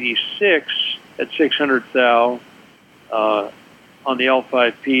 186 at 600 thou on the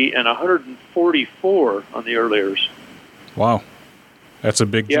L5P and 144 on the earliers. Wow. That's a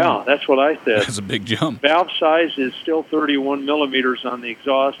big jump. Yeah, that's what I said. That's a big jump. Valve size is still 31 millimeters on the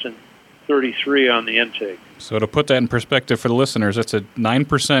exhaust and 33 on the intake. So to put that in perspective for the listeners, that's a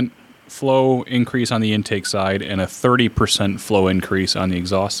 9% flow increase on the intake side and a 30% flow increase on the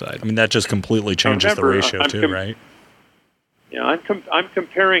exhaust side. I mean, that just completely changes the ratio too, right? Yeah, I'm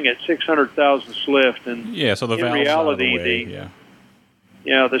comparing at 600,000 lift, and so the in reality,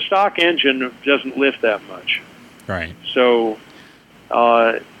 the stock engine doesn't lift that much. Right. So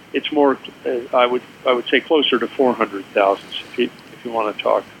it's more, I would say, closer to 400,000 if you want to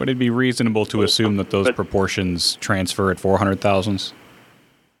talk. Would it be reasonable to assume that those proportions transfer at 400,000s?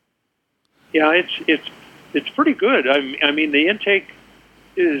 Yeah, it's pretty good. I mean, the intake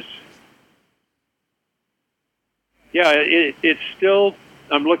is. Yeah, it's still,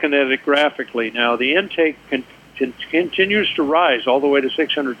 I'm looking at it graphically now. The intake continues to rise all the way to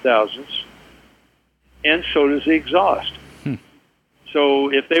 600,000s, and so does the exhaust.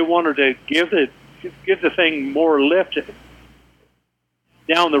 So if they wanted to give the thing more lift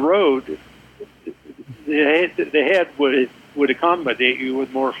down the road, the head would accommodate you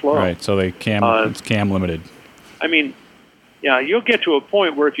with more flow. Right, so it's cam limited. I mean, yeah, you'll get to a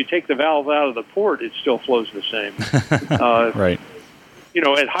point where if you take the valve out of the port, it still flows the same. Right.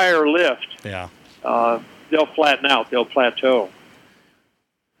 At higher lift, they'll flatten out. They'll plateau.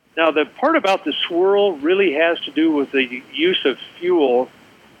 Now, the part about the swirl really has to do with the use of fuel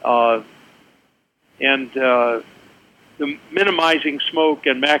and the minimizing smoke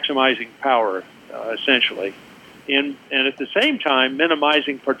and maximizing power, essentially. And at the same time,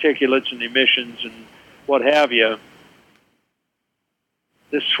 minimizing particulates and emissions and what have you.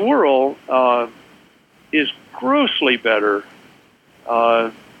 The swirl is grossly better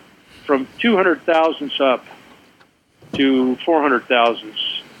from 200 thousandths up to 400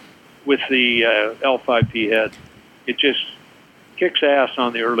 thousandths with the L5P head. It just kicks ass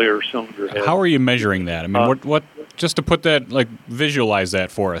on the earlier cylinder head. How are you measuring that? I mean, what? Just to put that, like, visualize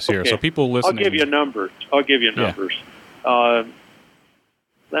that for us here, okay. so people listening. I'll give you numbers. Yeah.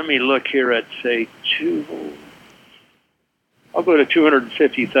 Let me look here at, say, I'll go to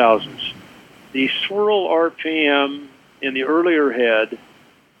 250 thousandths. The swirl RPM in the earlier head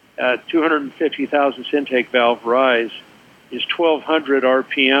at 250 thousandths intake valve rise is 1200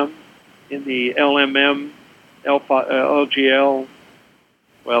 RPM. In the LMM, LGL,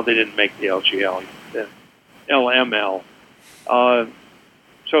 well, they didn't make the LGL, the LML.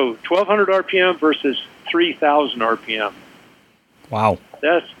 So 1200 RPM versus 3000 RPM. Wow.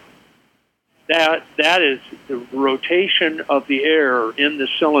 That is the rotation of the air in the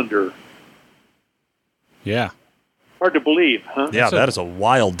cylinder. Yeah. Hard to believe, huh? Yeah, that is a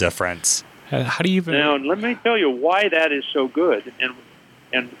wild difference. How do you even... Now, let me tell you why that is so good.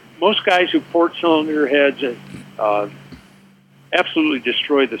 And most guys who port cylinder heads absolutely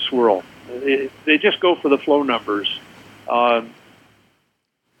destroy the swirl. They just go for the flow numbers.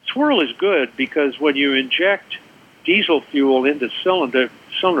 Swirl is good because when you inject diesel fuel into cylinder,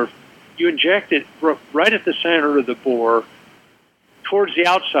 you inject it right at the center of the bore towards the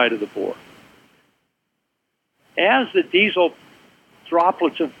outside of the bore. As the diesel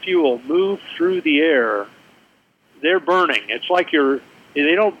droplets of fuel move through the air, they're burning. It's like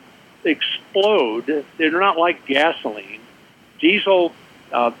they don't explode. They're not like gasoline. Diesel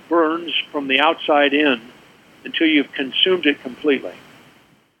burns from the outside in until you've consumed it completely.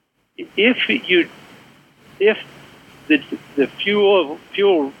 If the fuel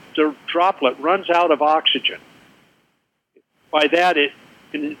droplet runs out of oxygen, by that it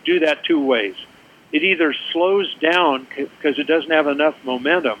can do that two ways. It either slows down because it doesn't have enough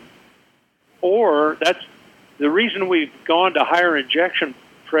momentum, or that's the reason we've gone to higher injection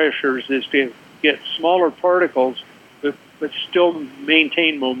pressures is to get smaller particles but still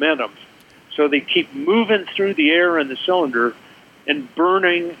maintain momentum. So they keep moving through the air in the cylinder and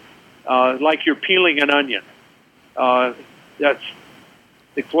burning like you're peeling an onion. That's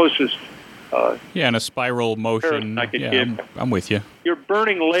the closest. In a spiral motion. I could give. I'm with you. You're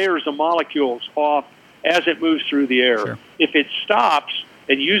burning layers of molecules off as it moves through the air. Sure. If it stops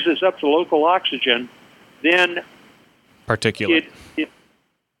and uses up the local oxygen, then particulate.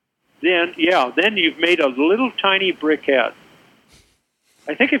 Then you've made a little tiny briquette.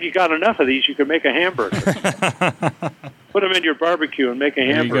 I think if you got enough of these, you could make a hamburger. Put them in your barbecue and make a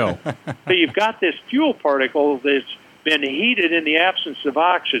hamburger. There you go. So you've got this fuel particle that's been heated in the absence of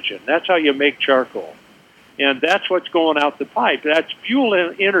oxygen. That's how you make charcoal. And that's what's going out the pipe. That's fuel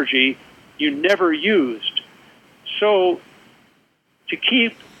energy you never used. So to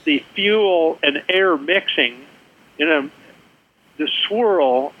keep the fuel and air mixing in the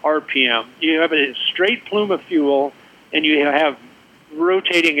swirl RPM, you have a straight plume of fuel and you have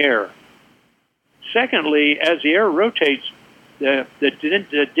rotating air. Secondly, as the air rotates, the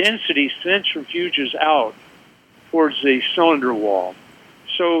density centrifuges out towards the cylinder wall.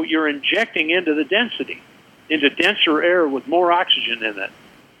 So you're injecting into the density, into denser air with more oxygen in it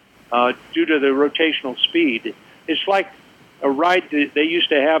due to the rotational speed. It's like a ride that they used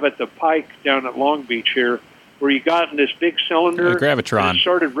to have at the Pike down at Long Beach here, where you got in this big cylinder, Gravitron, and it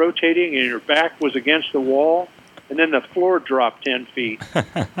started rotating and your back was against the wall, and then the floor dropped 10 feet.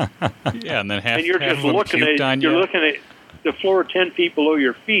 Yeah, and then and you're just looking at the floor 10 feet below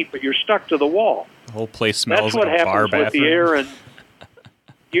your feet, but you're stuck to the wall. The whole place smells That's what like a bar happens with bathroom. the air, and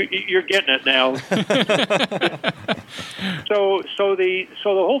you're getting it now. So the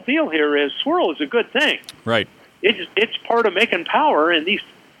whole deal here is swirl is a good thing. Right. It's part of making power, and these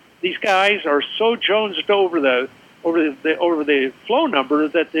guys are so jonesed over the flow number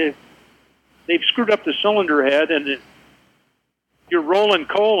that they've screwed up the cylinder head, and you're rolling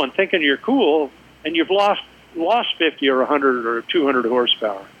coal and thinking you're cool, and you've lost 50 or 100 or 200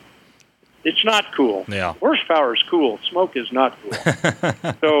 horsepower. It's not cool. Yeah. Horsepower is cool. Smoke is not cool.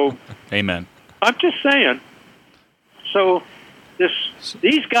 So, Amen. I'm just saying. So,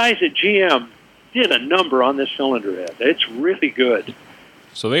 these guys at GM did a number on this cylinder head. It's really good.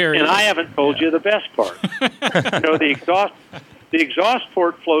 So there. And I haven't told you the best part. The exhaust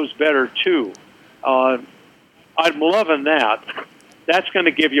port flows better too. I'm loving that. That's going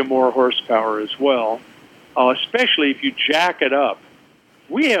to give you more horsepower as well, especially if you jack it up.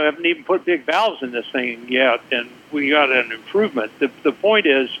 We haven't even put big valves in this thing yet, and we got an improvement. The point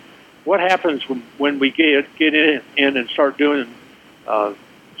is, what happens when we get in and start doing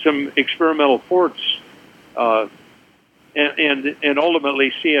some experimental ports, and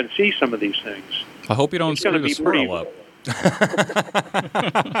ultimately CNC some of these things. I hope you don't It's gonna screw the be swirl pretty- up.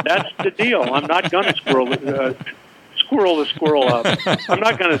 That's the deal. I'm not going to squirrel the squirrel up. I'm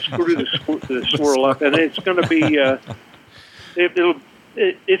not going to screw the swirl up, and it's going to be.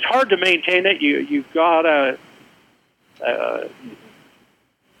 It's hard to maintain it. You've got to.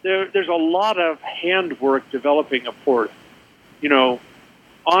 There's a lot of handwork developing a port. You know,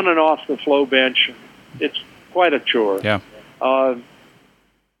 on and off the flow bench, it's quite a chore. Yeah.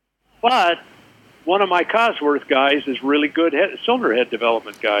 But one of my Cosworth guys is really good cylinder head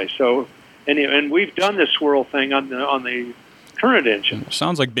development guy. So, and we've done this swirl thing on the current engine.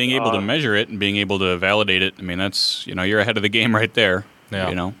 Sounds like being able to measure it and being able to validate it. I mean, that's, you're ahead of the game right there. Yeah.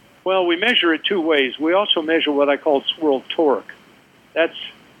 You know. Well, we measure it two ways. We also measure what I call swirl torque. That's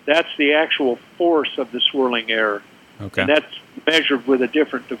the actual force of the swirling air. Okay. And that's measured with a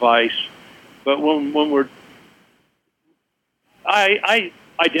different device. But when I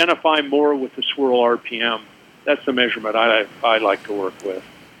identify more with the swirl RPM. That's the measurement I like to work with.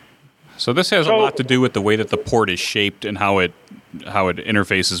 So this has a lot to do with the way that the port is shaped and how it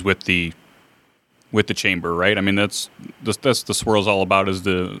interfaces with the chamber, right? I mean, that's the swirl's all about, is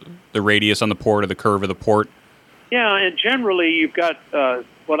the radius on the port or the curve of the port. Yeah, and generally you've got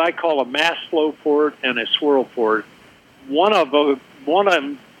what I call a mass flow port and a swirl port. One of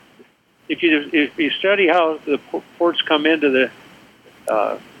them, if you study how the ports come into the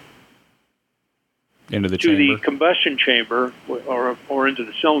chamber, the combustion chamber, or into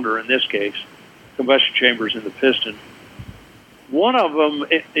the cylinder in this case, combustion chambers in the piston. One of them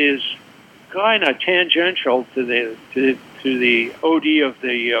is kind of tangential to the OD of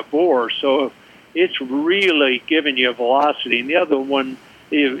the bore, so it's really giving you a velocity, and the other one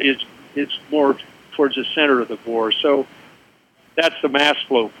is more towards the center of the bore. So that's the mass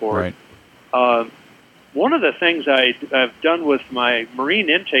flow port. Right. One of the things I've done with my marine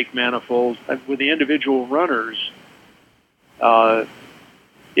intake manifolds with the individual runners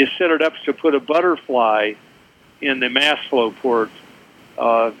is set it up to put a butterfly in the mass flow port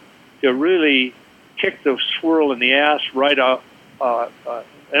to really kick the swirl in the ass right up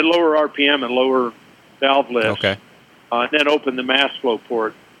at lower RPM and lower valve lift. Okay. And then open the mass flow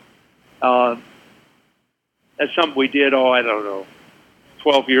port. That's something we did,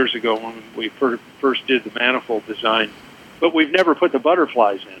 12 years ago when we first did the manifold design. But we've never put the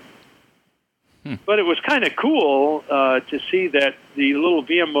butterflies in. But it was kind of cool to see that the little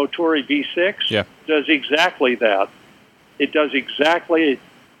VM Motori V6 does exactly that. It does exactly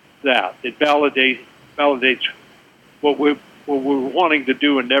that. It validates what we're wanting to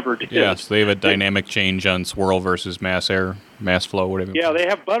do and never did. Yeah, so they have a dynamic change on swirl versus mass flow, whatever. Yeah, they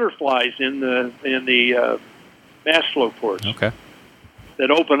have butterflies in the mass flow ports. Okay. That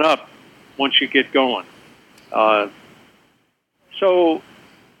open up once you get going. So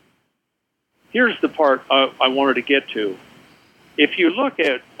here's the part I wanted to get to. If you look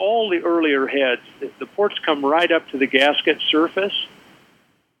at all the earlier heads, the ports come right up to the gasket surface,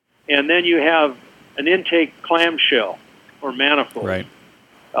 and then you have an intake clamshell or manifold. Right.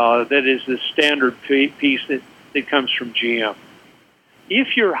 That is the standard piece that comes from GM.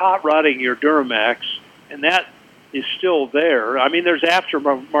 If you're hot rodding your Duramax, and that is still there. I mean, there's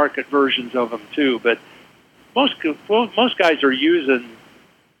aftermarket versions of them too, but most guys are using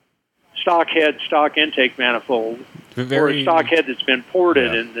stock head, stock intake manifold, or a stock head that's been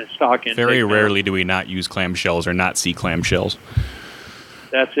ported in the stock intake. Very rarely do we not use clamshells or not see clamshells.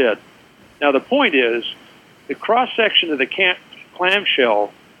 That's it. Now the point is, the cross section of the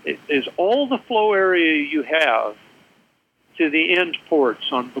clamshell is all the flow area you have to the end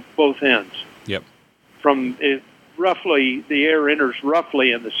ports on both ends. Yep. From roughly, the air enters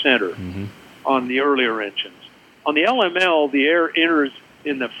roughly in the center on the earlier engines. On the LML, the air enters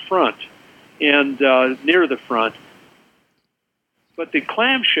in the front and near the front. But the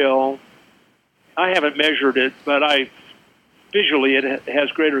clamshell, I haven't measured it, but visually it has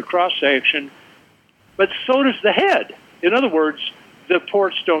greater cross section. But so does the head. In other words, the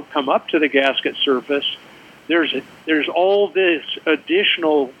ports don't come up to the gasket surface. There's all this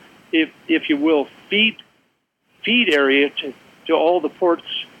additional, if you will, feed area to all the ports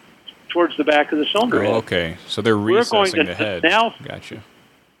towards the back of the cylinder head. Okay, so they're recessing the head. Now, gotcha.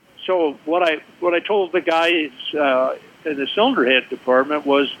 So what I told the guys in the cylinder head department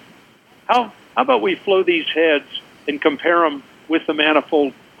was, how about we flow these heads and compare them with the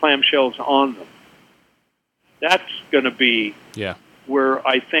manifold clamshells on them? That's going to be where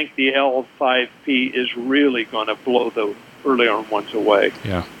I think the L5P is really going to blow the earlier ones away.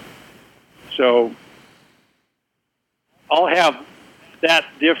 Yeah. So I'll have that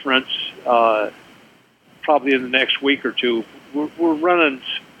difference probably in the next week or two. We're running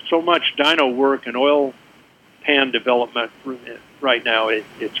so much dyno work and oil pan development right now.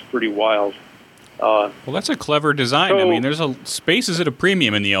 It's pretty wild. Well, that's a clever design. So, I mean, space is at a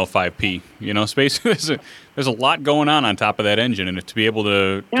premium in the L5P. You know, space there's a lot going on top of that engine, and to be able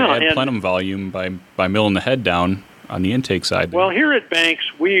to add plenum volume by milling the head down on the intake side. Well, here at Banks,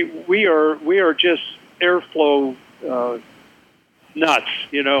 we are just airflow nuts.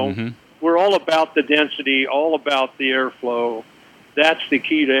 You know, Mm-hmm. we're all about the density, all about the airflow. That's the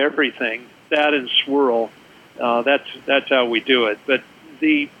key to everything. That and swirl. That's how we do it. But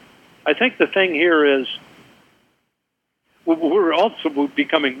I think the thing here is we're also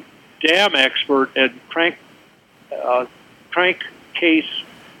becoming damn expert at crankcase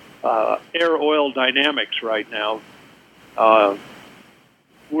air oil dynamics right now.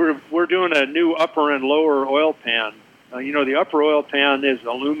 We're doing a new upper and lower oil pan. The upper oil pan is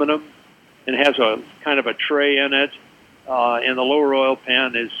aluminum and has a kind of a tray in it, and the lower oil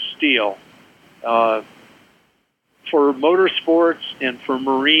pan is steel. For motorsports and for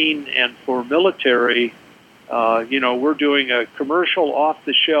marine and for military, we're doing a commercial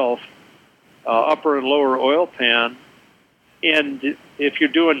off-the-shelf upper and lower oil pan. And if you're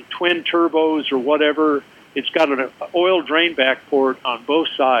doing twin turbos or whatever, it's got an oil drain back port on both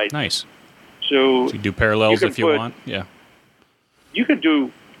sides. Nice. So you do parallels if you want. Yeah. You can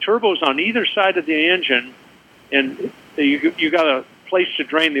do turbos on either side of the engine, and you got a place to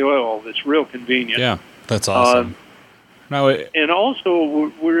drain the oil that's real convenient. Yeah, that's awesome. And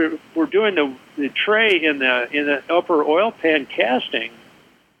also we're doing the tray in the upper oil pan casting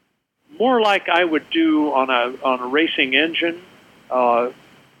more like I would do on a racing engine, semi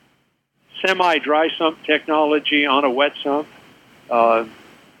dry sump technology on a wet sump.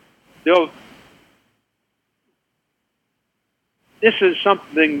 This is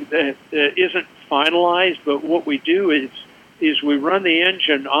something that isn't finalized, but what we do is we run the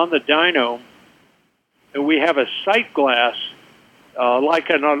engine on the dyno. And we have a sight glass, like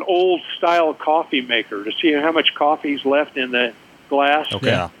an old style coffee maker, to see how much coffee's left in the glass.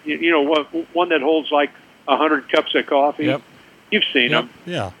 Okay. Yeah. One that holds like 100 cups of coffee. Yep. You've seen them.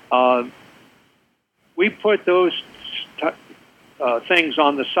 Yeah. We put those things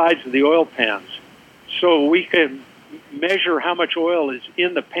on the sides of the oil pans, so we can measure how much oil is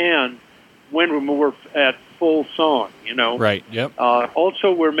in the pan when we're at full sewing. Right. Yep.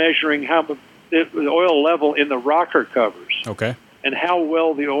 Also, we're measuring the oil level in the rocker covers. Okay. And how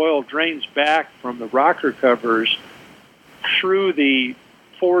well the oil drains back from the rocker covers through the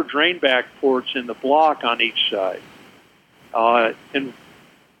 4 drain back ports in the block on each side. And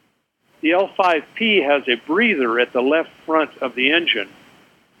the L5P has a breather at the left front of the engine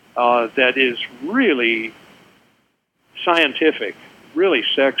that is really scientific, really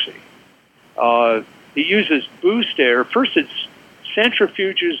sexy. It uses boost air. First, it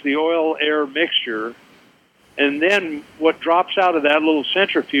centrifuges the oil-air mixture, and then what drops out of that little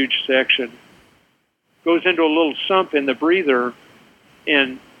centrifuge section goes into a little sump in the breather,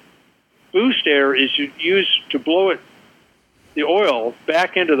 and boost air is used to blow the oil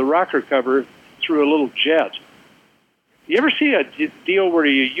back into the rocker cover through a little jet. You ever see a deal where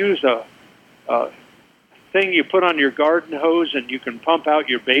you use a thing you put on your garden hose and you can pump out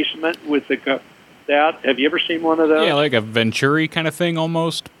your basement with that? Have you ever seen one of those? Yeah, like a Venturi kind of thing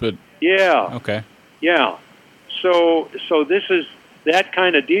almost, but... Yeah. Okay. Yeah. So this is that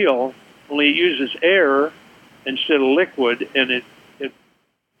kind of deal, only it uses air instead of liquid, and it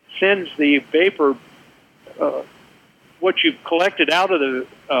sends the vapor, what you've collected out of the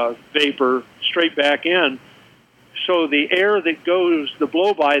vapor, straight back in. So the air that goes, the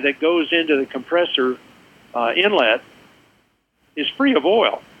blow-by that goes into the compressor inlet is free of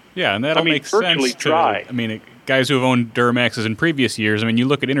oil. Yeah, and that'll make sense. Virtually dry. Guys who have owned Duramaxes in previous years, you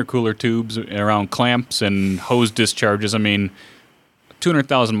look at intercooler tubes around clamps and hose discharges.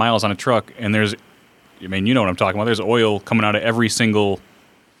 200,000 miles on a truck, and there's, you know what I'm talking about. There's oil coming out of every single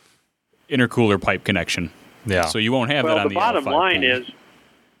intercooler pipe connection. Yeah. So you won't have that on the bottom L5P. line is,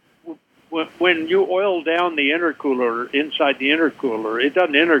 when you oil down the intercooler, inside the intercooler, it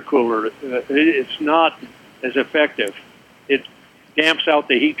doesn't intercooler. It's not as effective. It damps out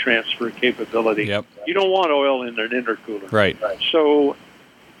the heat transfer capability. Yep. You don't want oil in an intercooler. Right. So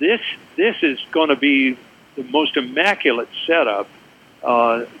this is going to be the most immaculate setup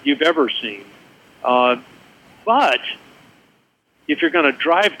you've ever seen. But if you're going to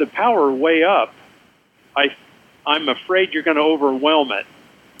drive the power way up, I'm afraid you're going to overwhelm it.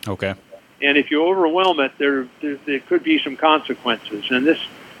 Okay. And if you overwhelm it, there could be some consequences. And this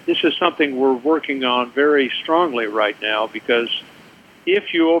is something we're working on very strongly right now, because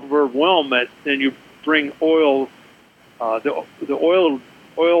if you overwhelm it, then you bring oil. The oil.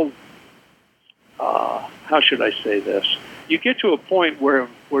 How should I say this? You get to a point where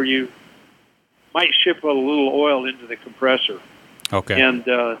you might ship a little oil into the compressor. Okay. And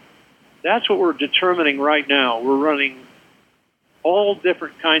that's what we're determining right now. We're running all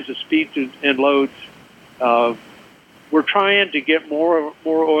different kinds of speeds and loads. We're trying to get more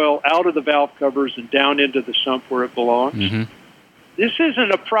oil out of the valve covers and down into the sump where it belongs. Mm-hmm. This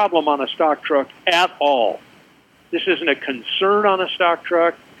isn't a problem on a stock truck at all. This isn't a concern on a stock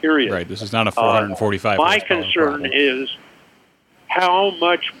truck, period. Right. This is not a 445. My horsepower concern problem. is how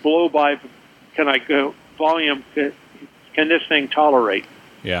much blow-by volume can this thing tolerate?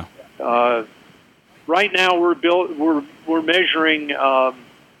 Yeah. Right now, we're measuring our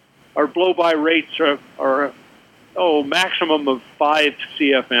blow-by rates are maximum of 5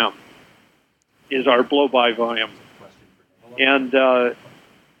 CFM is our blow-by volume, and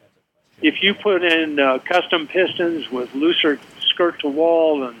if you put in custom pistons with looser skirt to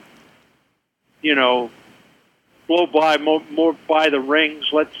wall and blow by more by the rings,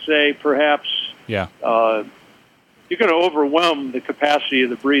 let's say perhaps, Yeah. you're going to overwhelm the capacity of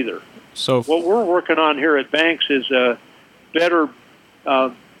the breather. So What we're working on here at Banks is a better,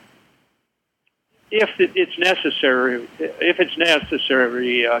 if it's necessary,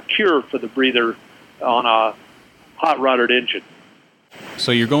 cure for the breather on a hot rodded engine.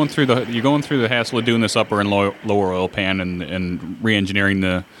 So you're going through the hassle of doing this upper and lower oil pan and re-engineering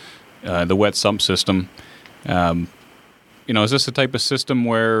the wet sump system. Is this the type of system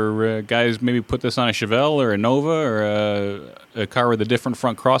where guys maybe put this on a Chevelle or a Nova or a car with a different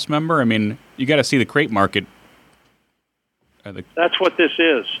front cross member? I mean, you got to see the crate market. That's what this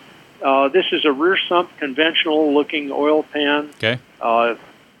is. This is a rear sump conventional looking oil pan. Okay.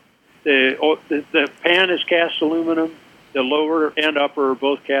 The pan is cast aluminum. The lower and upper are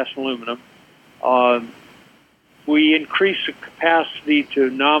both cast aluminum. We increase the capacity to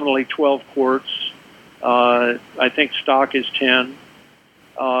nominally 12 quarts. I think stock is 10.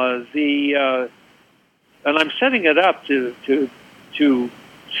 And I'm setting it up to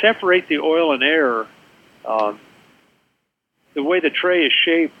separate the oil and air. The way the tray is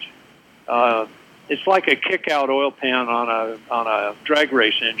shaped, it's like a kick-out oil pan on a drag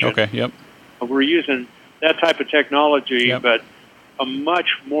race engine. Okay. Yep. We're using that type of technology, Yep. but a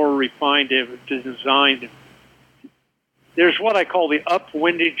much more refined design. There's what I call the up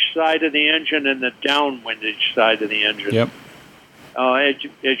windage side of the engine and the down windage side of the engine. Yep.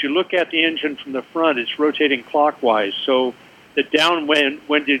 As you look at the engine from the front, it's rotating clockwise. So the down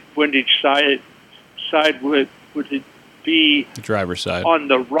windage side would be The driver's side. on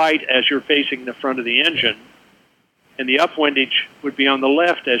the right as you're facing the front of the engine, and the up windage would be on the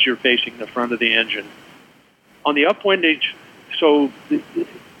left as you're facing the front of the engine. On the up windage, so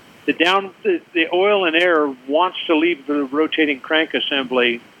the oil and air wants to leave the rotating crank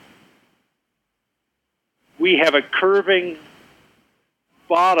assembly. We have a curving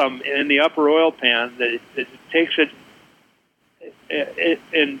bottom in the upper oil pan that takes it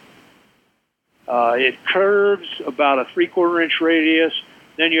and it curves about a 3/4 inch radius.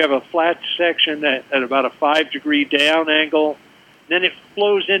 Then you have a flat section at about a 5-degree down angle. Then it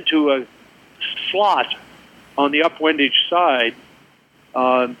flows into a slot on the up windage side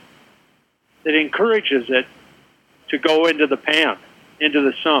that encourages it to go into the pan, into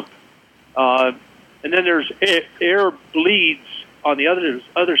the sump. And then there's air bleeds on the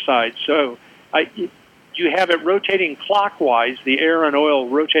other side. So you have it rotating clockwise, the air and oil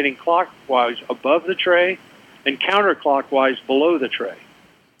rotating clockwise above the tray and counterclockwise below the tray.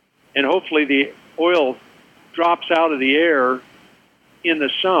 And hopefully the oil drops out of the air in the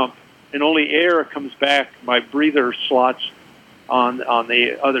sump and only air comes back by breather slots on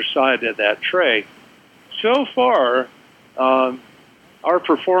the other side of that tray. So far, our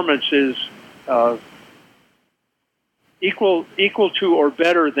performance is equal to or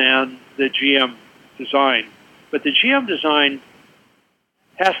better than the GM design. But the GM design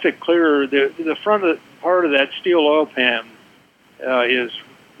has to clear the front of part of that steel oil pan is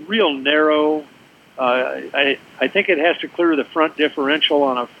real narrow. I think it has to clear the front differential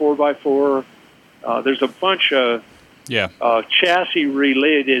on a 4x4. There's a bunch of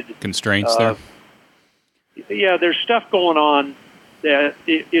chassis-related constraints there. Yeah, there's stuff going on that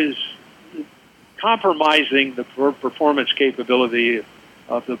is compromising the performance capability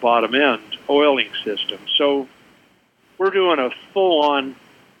of the bottom end oiling system. So we're doing a full-on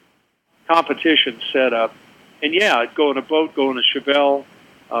competition setup. And yeah, go in a boat, go in a Chevelle,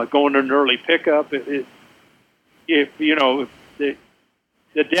 go in an early pickup. The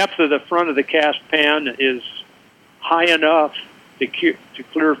depth of the front of the cast pan is high enough to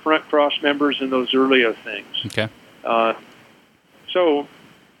clear front cross members and those earlier things. Okay. So,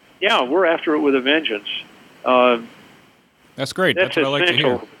 yeah, we're after it with a vengeance. That's great. That's what I like to hear.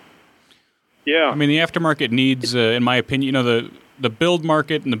 essential. Yeah. I mean, the aftermarket needs, in my opinion, the build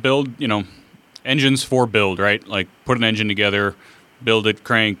market and the build, engines for build, right? Like put an engine together, build it,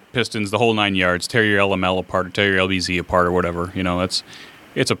 crank, pistons, the whole 9 yards, tear your LML apart or tear your LBZ apart or whatever.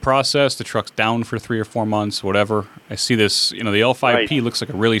 It's a process. The truck's down for 3 or 4 months, whatever. I see this, the L5P looks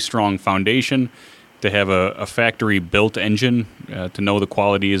like a really strong foundation to have a factory-built engine, to know the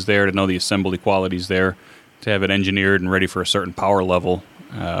quality is there, to know the assembly quality is there, to have it engineered and ready for a certain power level.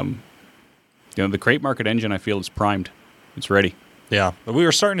 The crate market engine, I feel, is primed. It's ready. Yeah, we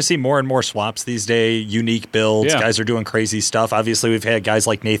were starting to see more and more swaps these days, unique builds. Yeah. Guys are doing crazy stuff. Obviously, we've had guys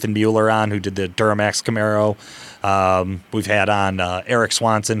like Nathan Mueller on who did the Duramax Camaro. We've had on Eric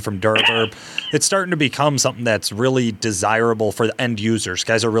Swanson from Duraverb. It's starting to become something that's really desirable for the end users.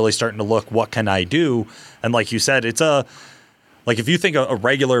 Guys are really starting to look, what can I do? And like you said, it's like if you think a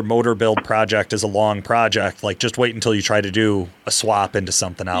regular motor build project is a long project, like just wait until you try to do a swap into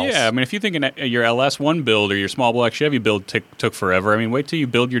something else. Yeah, I mean, if you think your LS1 build or your small block Chevy build took forever, I mean, wait till you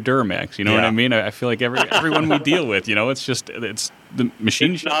build your Duramax. You know what I mean? I feel like everyone we deal with, it's the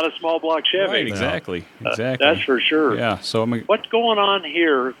machine. It's not a small block Chevy. Right, exactly. That's for sure. Yeah. So what's going on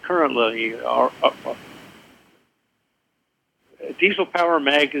here currently? Diesel Power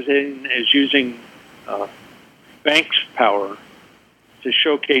Magazine is using Banks Power to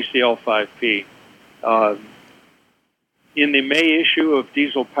showcase the L5P. In the May issue of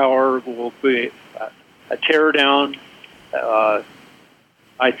Diesel Power will be a teardown.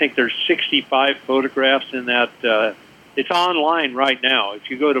 I think there's 65 photographs in that. It's online right now. If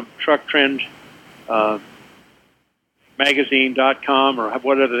you go to trucktrend magazine.com or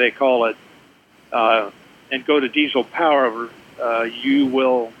whatever they call it, and go to Diesel Power, you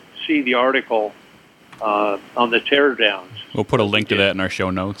will see the article on the teardowns. We'll put a link to that in our show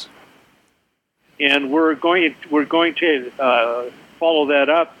notes. And we're going to follow that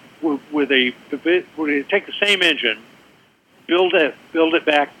up with we're going to take the same engine, build it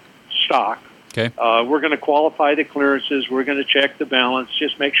back stock. Okay. We're going to qualify the clearances. We're going to check the balance.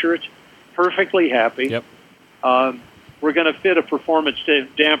 Just make sure it's perfectly happy. Yep. We're going to fit a performance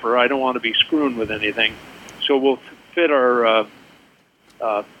damper. I don't want to be screwing with anything, so we'll fit our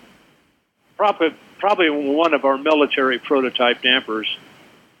probably one of our military prototype dampers.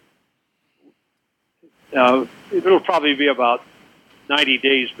 It'll probably be about 90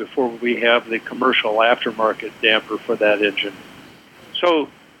 days before we have the commercial aftermarket damper for that engine. So,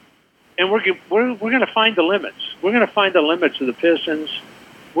 and we're going to find the limits. We're going to find the limits of the pistons.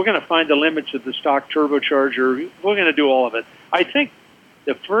 We're going to find the limits of the stock turbocharger. We're going to do all of it. I think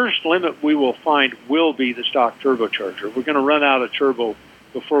the first limit we will find will be the stock turbocharger. We're going to run out of turbo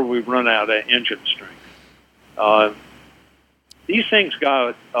before we run out of engine strength. These things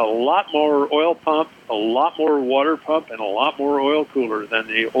got a lot more oil pump, a lot more water pump, and a lot more oil cooler than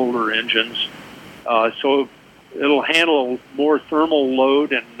the older engines. So it'll handle more thermal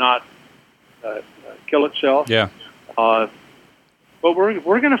load and not kill itself. Yeah. But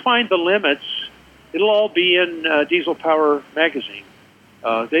we're going to find the limits. It'll all be in Diesel Power Magazine.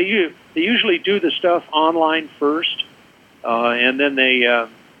 They usually do the stuff online first, and then they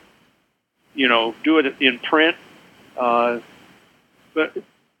do it in print. But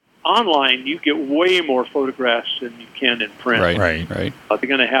online, you get way more photographs than you can in print. Right. They're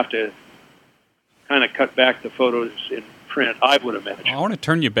going to have to kind of cut back the photos in print, I would imagine. I want to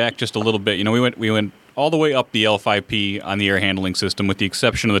turn you back just a little bit. We went all the way up the L5P on the air handling system with the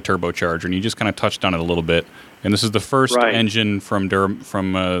exception of the turbocharger, and you just kind of touched on it a little bit. And this is the first engine from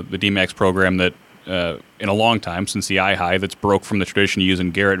the D-Max program that, in a long time, since the iHigh, that's broke from the tradition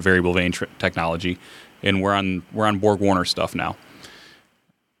using Garrett variable vane technology, and we're on Borg-Warner stuff now.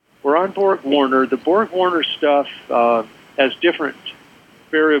 We're on Borg-Warner. The Borg-Warner stuff has different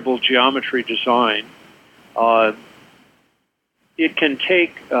variable geometry design. It can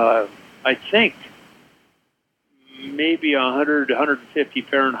take, I think, maybe 100 to 150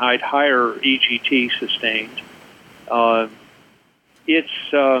 Fahrenheit higher EGT sustained. It's,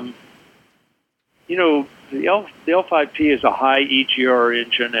 the L5P is a high EGR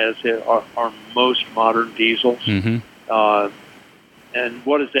engine, as are most modern diesels. Mm-hmm. And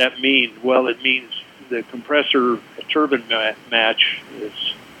what does that mean? Well, it means the compressor turbine match is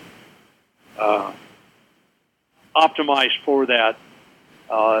optimized for that.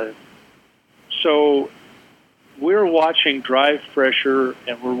 So we're watching drive pressure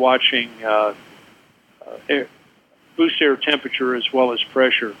and we're watching boost air temperature as well as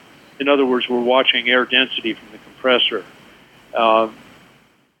pressure. In other words, we're watching air density from the compressor.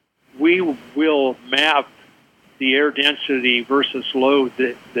 we will map the air density versus load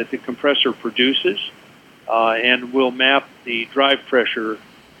that the compressor produces, and we'll map the drive pressure,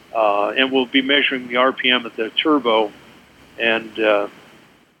 and we'll be measuring the RPM of the turbo. And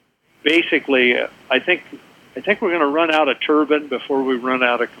basically, I think we're going to run out of turbine before we run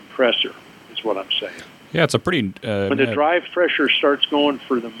out of compressor, is what I'm saying. Yeah, it's a pretty... when the drive pressure starts going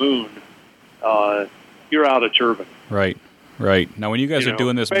for the moon, you're out of turbine. Right. Now, when you guys are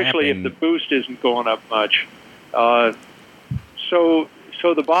doing this especially mapping... if the boost isn't going up much. So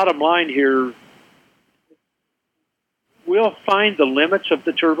the bottom line here, we'll find the limits of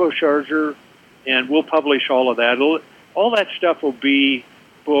the turbocharger, and we'll publish all of that. All that stuff will be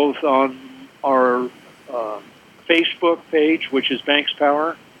both on our Facebook page, which is Banks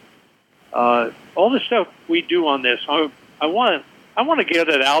Power. All the stuff we do on this, I want to get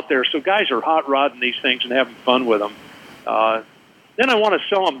it out there so guys are hot rodding these things and having fun with them. Then I want to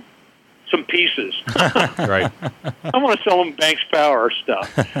sell them some pieces. Right. I want to sell them Banks Power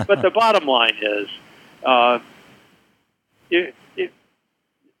stuff. But the bottom line is,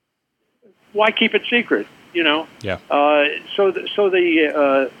 why keep it secret? Yeah. So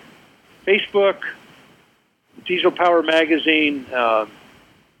the Facebook, Diesel Power Magazine,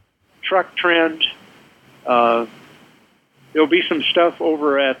 Truck Trend. There'll be some stuff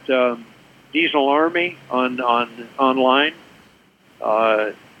over at Diesel Army online,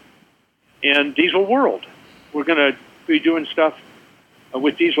 and Diesel World. We're going to be doing stuff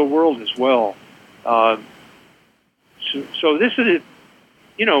with Diesel World as well. So this is,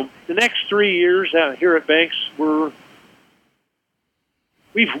 the next 3 years out here at Banks, we've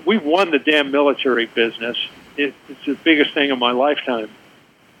won the damn military business. It's the biggest thing of my lifetime.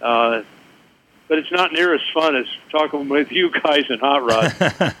 But it's not near as fun as talking with you guys in Hot Rod.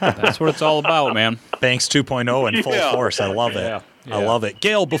 That's what it's all about, man. Banks 2.0 in full force. I love it. Yeah. I love it.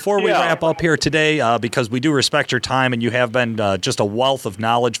 Gail, before we wrap up here today, because we do respect your time and you have been just a wealth of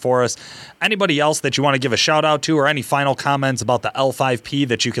knowledge for us, anybody else that you want to give a shout out to or any final comments about the L5P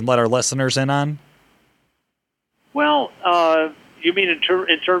that you can let our listeners in on? Well, you mean in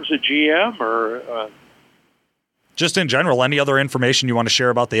terms of GM or... Just in general, any other information you want to share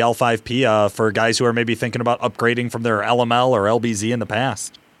about the L5P for guys who are maybe thinking about upgrading from their LML or LBZ in the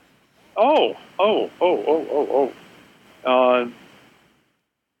past?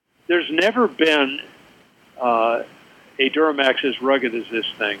 There's never been a Duramax as rugged as this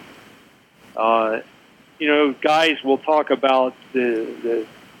thing. Guys will talk about the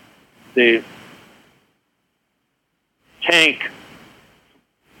tank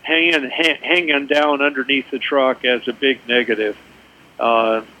hanging down underneath the truck as a big negative,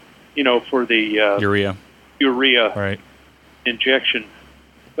 for the urea injection,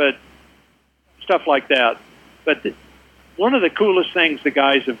 but stuff like that. But one of the coolest things the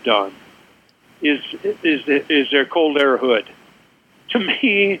guys have done is their cold air hood. To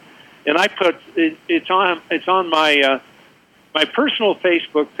me, and I put it's on my my personal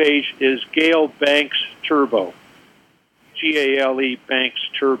Facebook page is Gale Banks Turbo. GALE Banks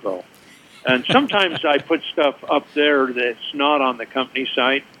Turbo. And sometimes I put stuff up there that's not on the company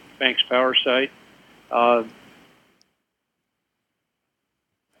site, Banks Power site.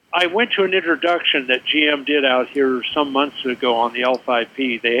 I went to an introduction that GM did out here some months ago on the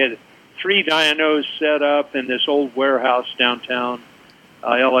L5P. They had 3 dynos set up in this old warehouse downtown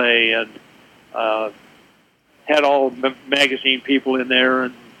LA, and had all magazine people in there,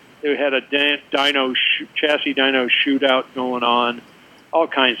 and they had a chassis dyno shootout going on, all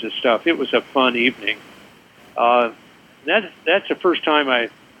kinds of stuff. It was a fun evening. That's the first time I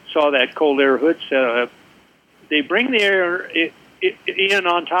saw that cold air hood set up. They bring the air in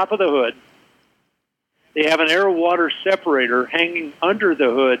on top of the hood. They have an air-water separator hanging under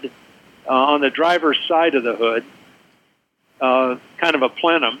the hood on the driver's side of the hood, kind of a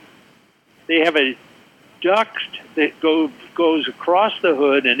plenum. They have a duct that goes across the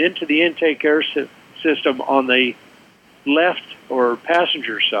hood and into the intake air system on the left or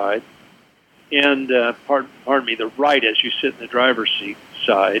passenger side, and pardon me, the right as you sit in the driver's seat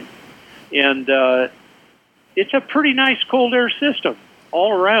side. And it's a pretty nice cold air system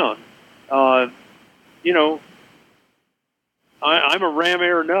all around. I'm a Ram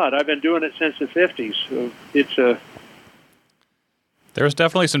Air nut. I've been doing it since the 50s, so it's a... There's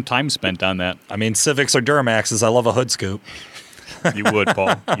definitely some time spent on that. I mean, Civics or Duramaxes, I love a hood scoop. You would,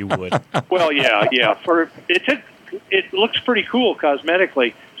 Paul. You would. Well, yeah. It looks pretty cool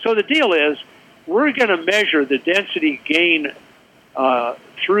cosmetically. So the deal is, we're going to measure the density gain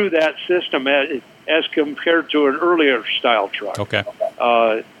through that system as compared to an earlier style truck. Okay.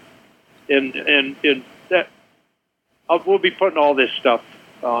 And that, we'll be putting all this stuff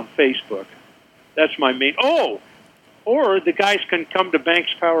on Facebook. That's my main. Oh, or the guys can come to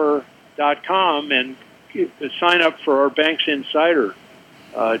bankspower.com and sign up for our Banks Insider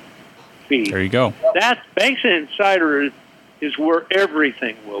feed. There you go. That Banks Insider is where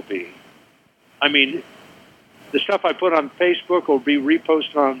everything will be. I mean, the stuff I put on Facebook will be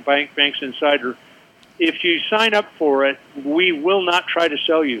reposted on Banks Insider. If you sign up for it, we will not try to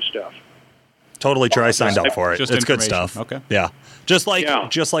sell you stuff. Totally true. I signed up for it. Just It's good information. stuff. Okay. Yeah. Just like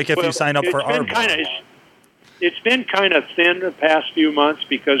if you sign up for our it's been kind of thin the past few months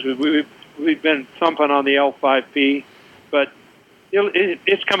because we've been thumping on the L5P, but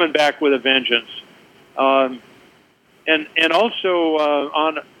it's coming back with a vengeance. And also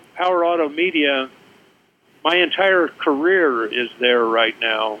on Power Auto Media, my entire career is there right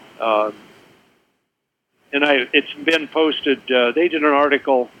now. And it's been posted. They did an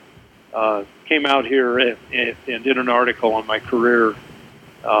article, came out here and did an article on my career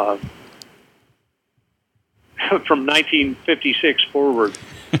from 1956 forward.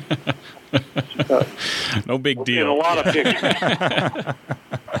 No big And deal. a lot of pictures.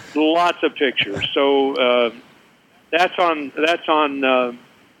 Lots of pictures. So that's on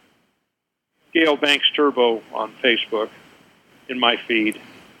Gale Banks Turbo on Facebook in my feed.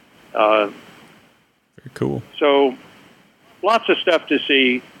 Very cool. So lots of stuff to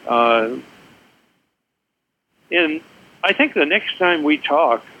see. And I think the next time we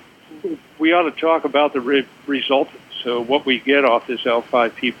talk, we ought to talk about the results. So what we get off this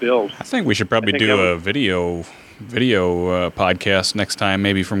L5P build. I think we should probably do a video podcast next time,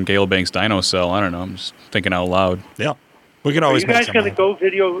 maybe from Gale Banks Dyno Cell. I don't know. I'm just thinking out loud. Yeah. We can Are always you guys going to go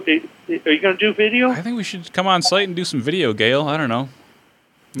video? Are you going to do video? I think we should come on site and do some video, Gale. I don't know.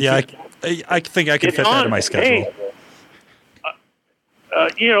 Yeah, I think I can It's fit that on. in my schedule.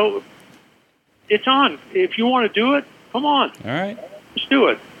 Hey, it's on. If you want to do it, come on. All right. Let's do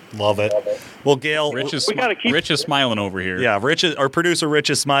it. Love it. Well, Gale, Rich is, We gotta keep- Rich is smiling over here. yeah, our producer Rich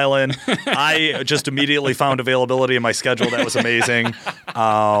is smiling. I just immediately found availability in my schedule that was amazing.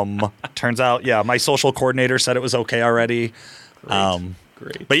 Turns out, yeah, my social coordinator said it was okay already.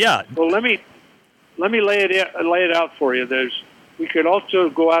 Great. But yeah, Well, let me lay it out for you. We could also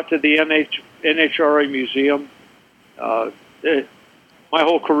go out to the NHRA museum. My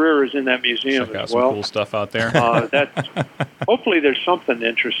whole career is in that museum Check out as some well. cool stuff out there. Hopefully, there's something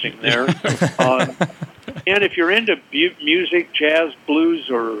interesting there. And if you're into music, jazz, blues,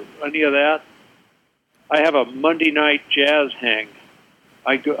 or any of that, I have a Monday night jazz hang.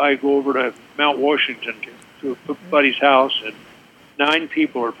 I go over to Mount Washington to a buddy's house, and 9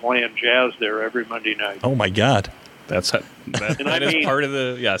 people are playing jazz there every Monday night. oh my God. That And I is mean- part of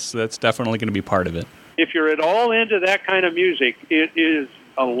the, yes, that's definitely going to be part of it. If you're at all into that kind of music, it is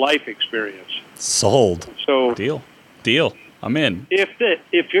a life experience. Sold. So Deal. I'm in.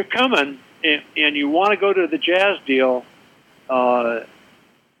 if you're coming and you want to go to the jazz deal,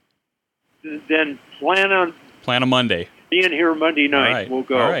 then plan on Plan a Monday. being here Monday night. All right. We'll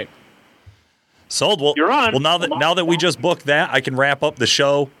go. All right. Sold. Well, You're on. Well, now that we just booked that, I can wrap up the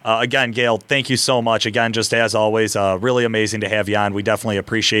show. Again, Gale, thank you so much. Again, just as always, really amazing to have you on. We definitely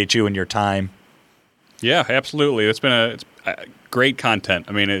appreciate you and your time. Yeah, absolutely. It's been a great content.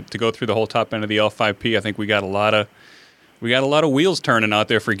 I mean, to go through the whole top end of the L5P, I think we got a lot of wheels turning out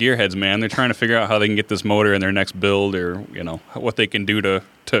there for gearheads, man. They're trying to figure out how they can get this motor in their next build, or what they can do to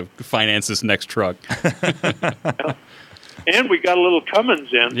finance this next truck. And we got a little Cummins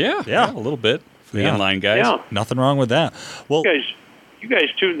in. Yeah, a little bit for the Yeah. inline guys. Yeah. Nothing wrong with that. Well, You guys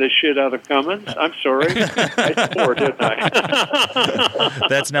tuned the shit out of Cummins. I'm sorry. I swore, didn't I?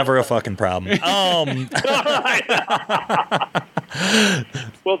 that's never a fucking problem.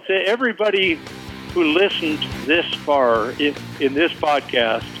 Well, to everybody who listened this far in this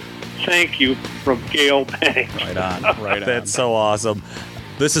podcast, thank you from Gale Banks. Right on. Right on. That's so awesome.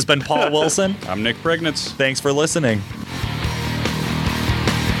 This has been Paul Wilson. I'm Nick Prignitz. Thanks for listening.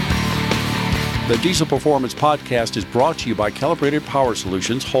 The Diesel Performance Podcast is brought to you by Calibrated Power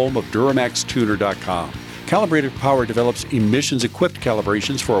Solutions, home of DuramaxTuner.com. Calibrated Power develops emissions-equipped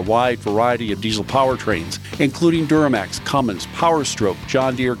calibrations for a wide variety of diesel powertrains, including Duramax, Cummins, PowerStroke,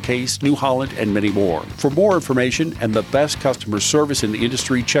 John Deere, Case, New Holland, and many more. For more information and the best customer service in the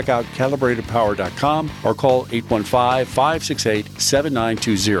industry, check out calibratedpower.com or call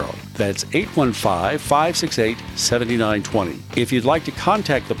 815-568-7920. That's 815-568-7920. If you'd like to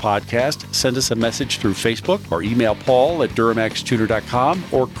contact the podcast, send us a message through Facebook or email Paul at DuramaxTuner.com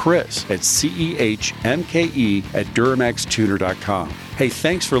or Chris at CEHMKE@DuramaxTuner.com. Hey,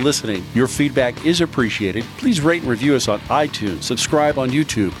 thanks for listening. Your feedback is appreciated. Please rate and review us on iTunes, subscribe on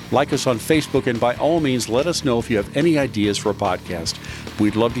YouTube, like us on Facebook, and by all means, let us know if you have any ideas for a podcast.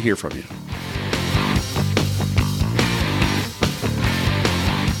 We'd love to hear from you.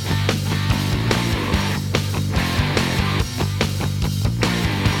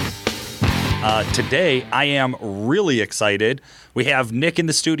 Today, I am really excited. We have Nick in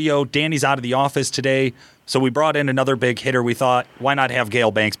the studio. Danny's out of the office today. So we brought in another big hitter. We thought, why not have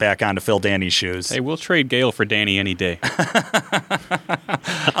Gale Banks back on to fill Danny's shoes? Hey, we'll trade Gale for Danny any day.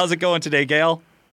 How's it going today, Gale?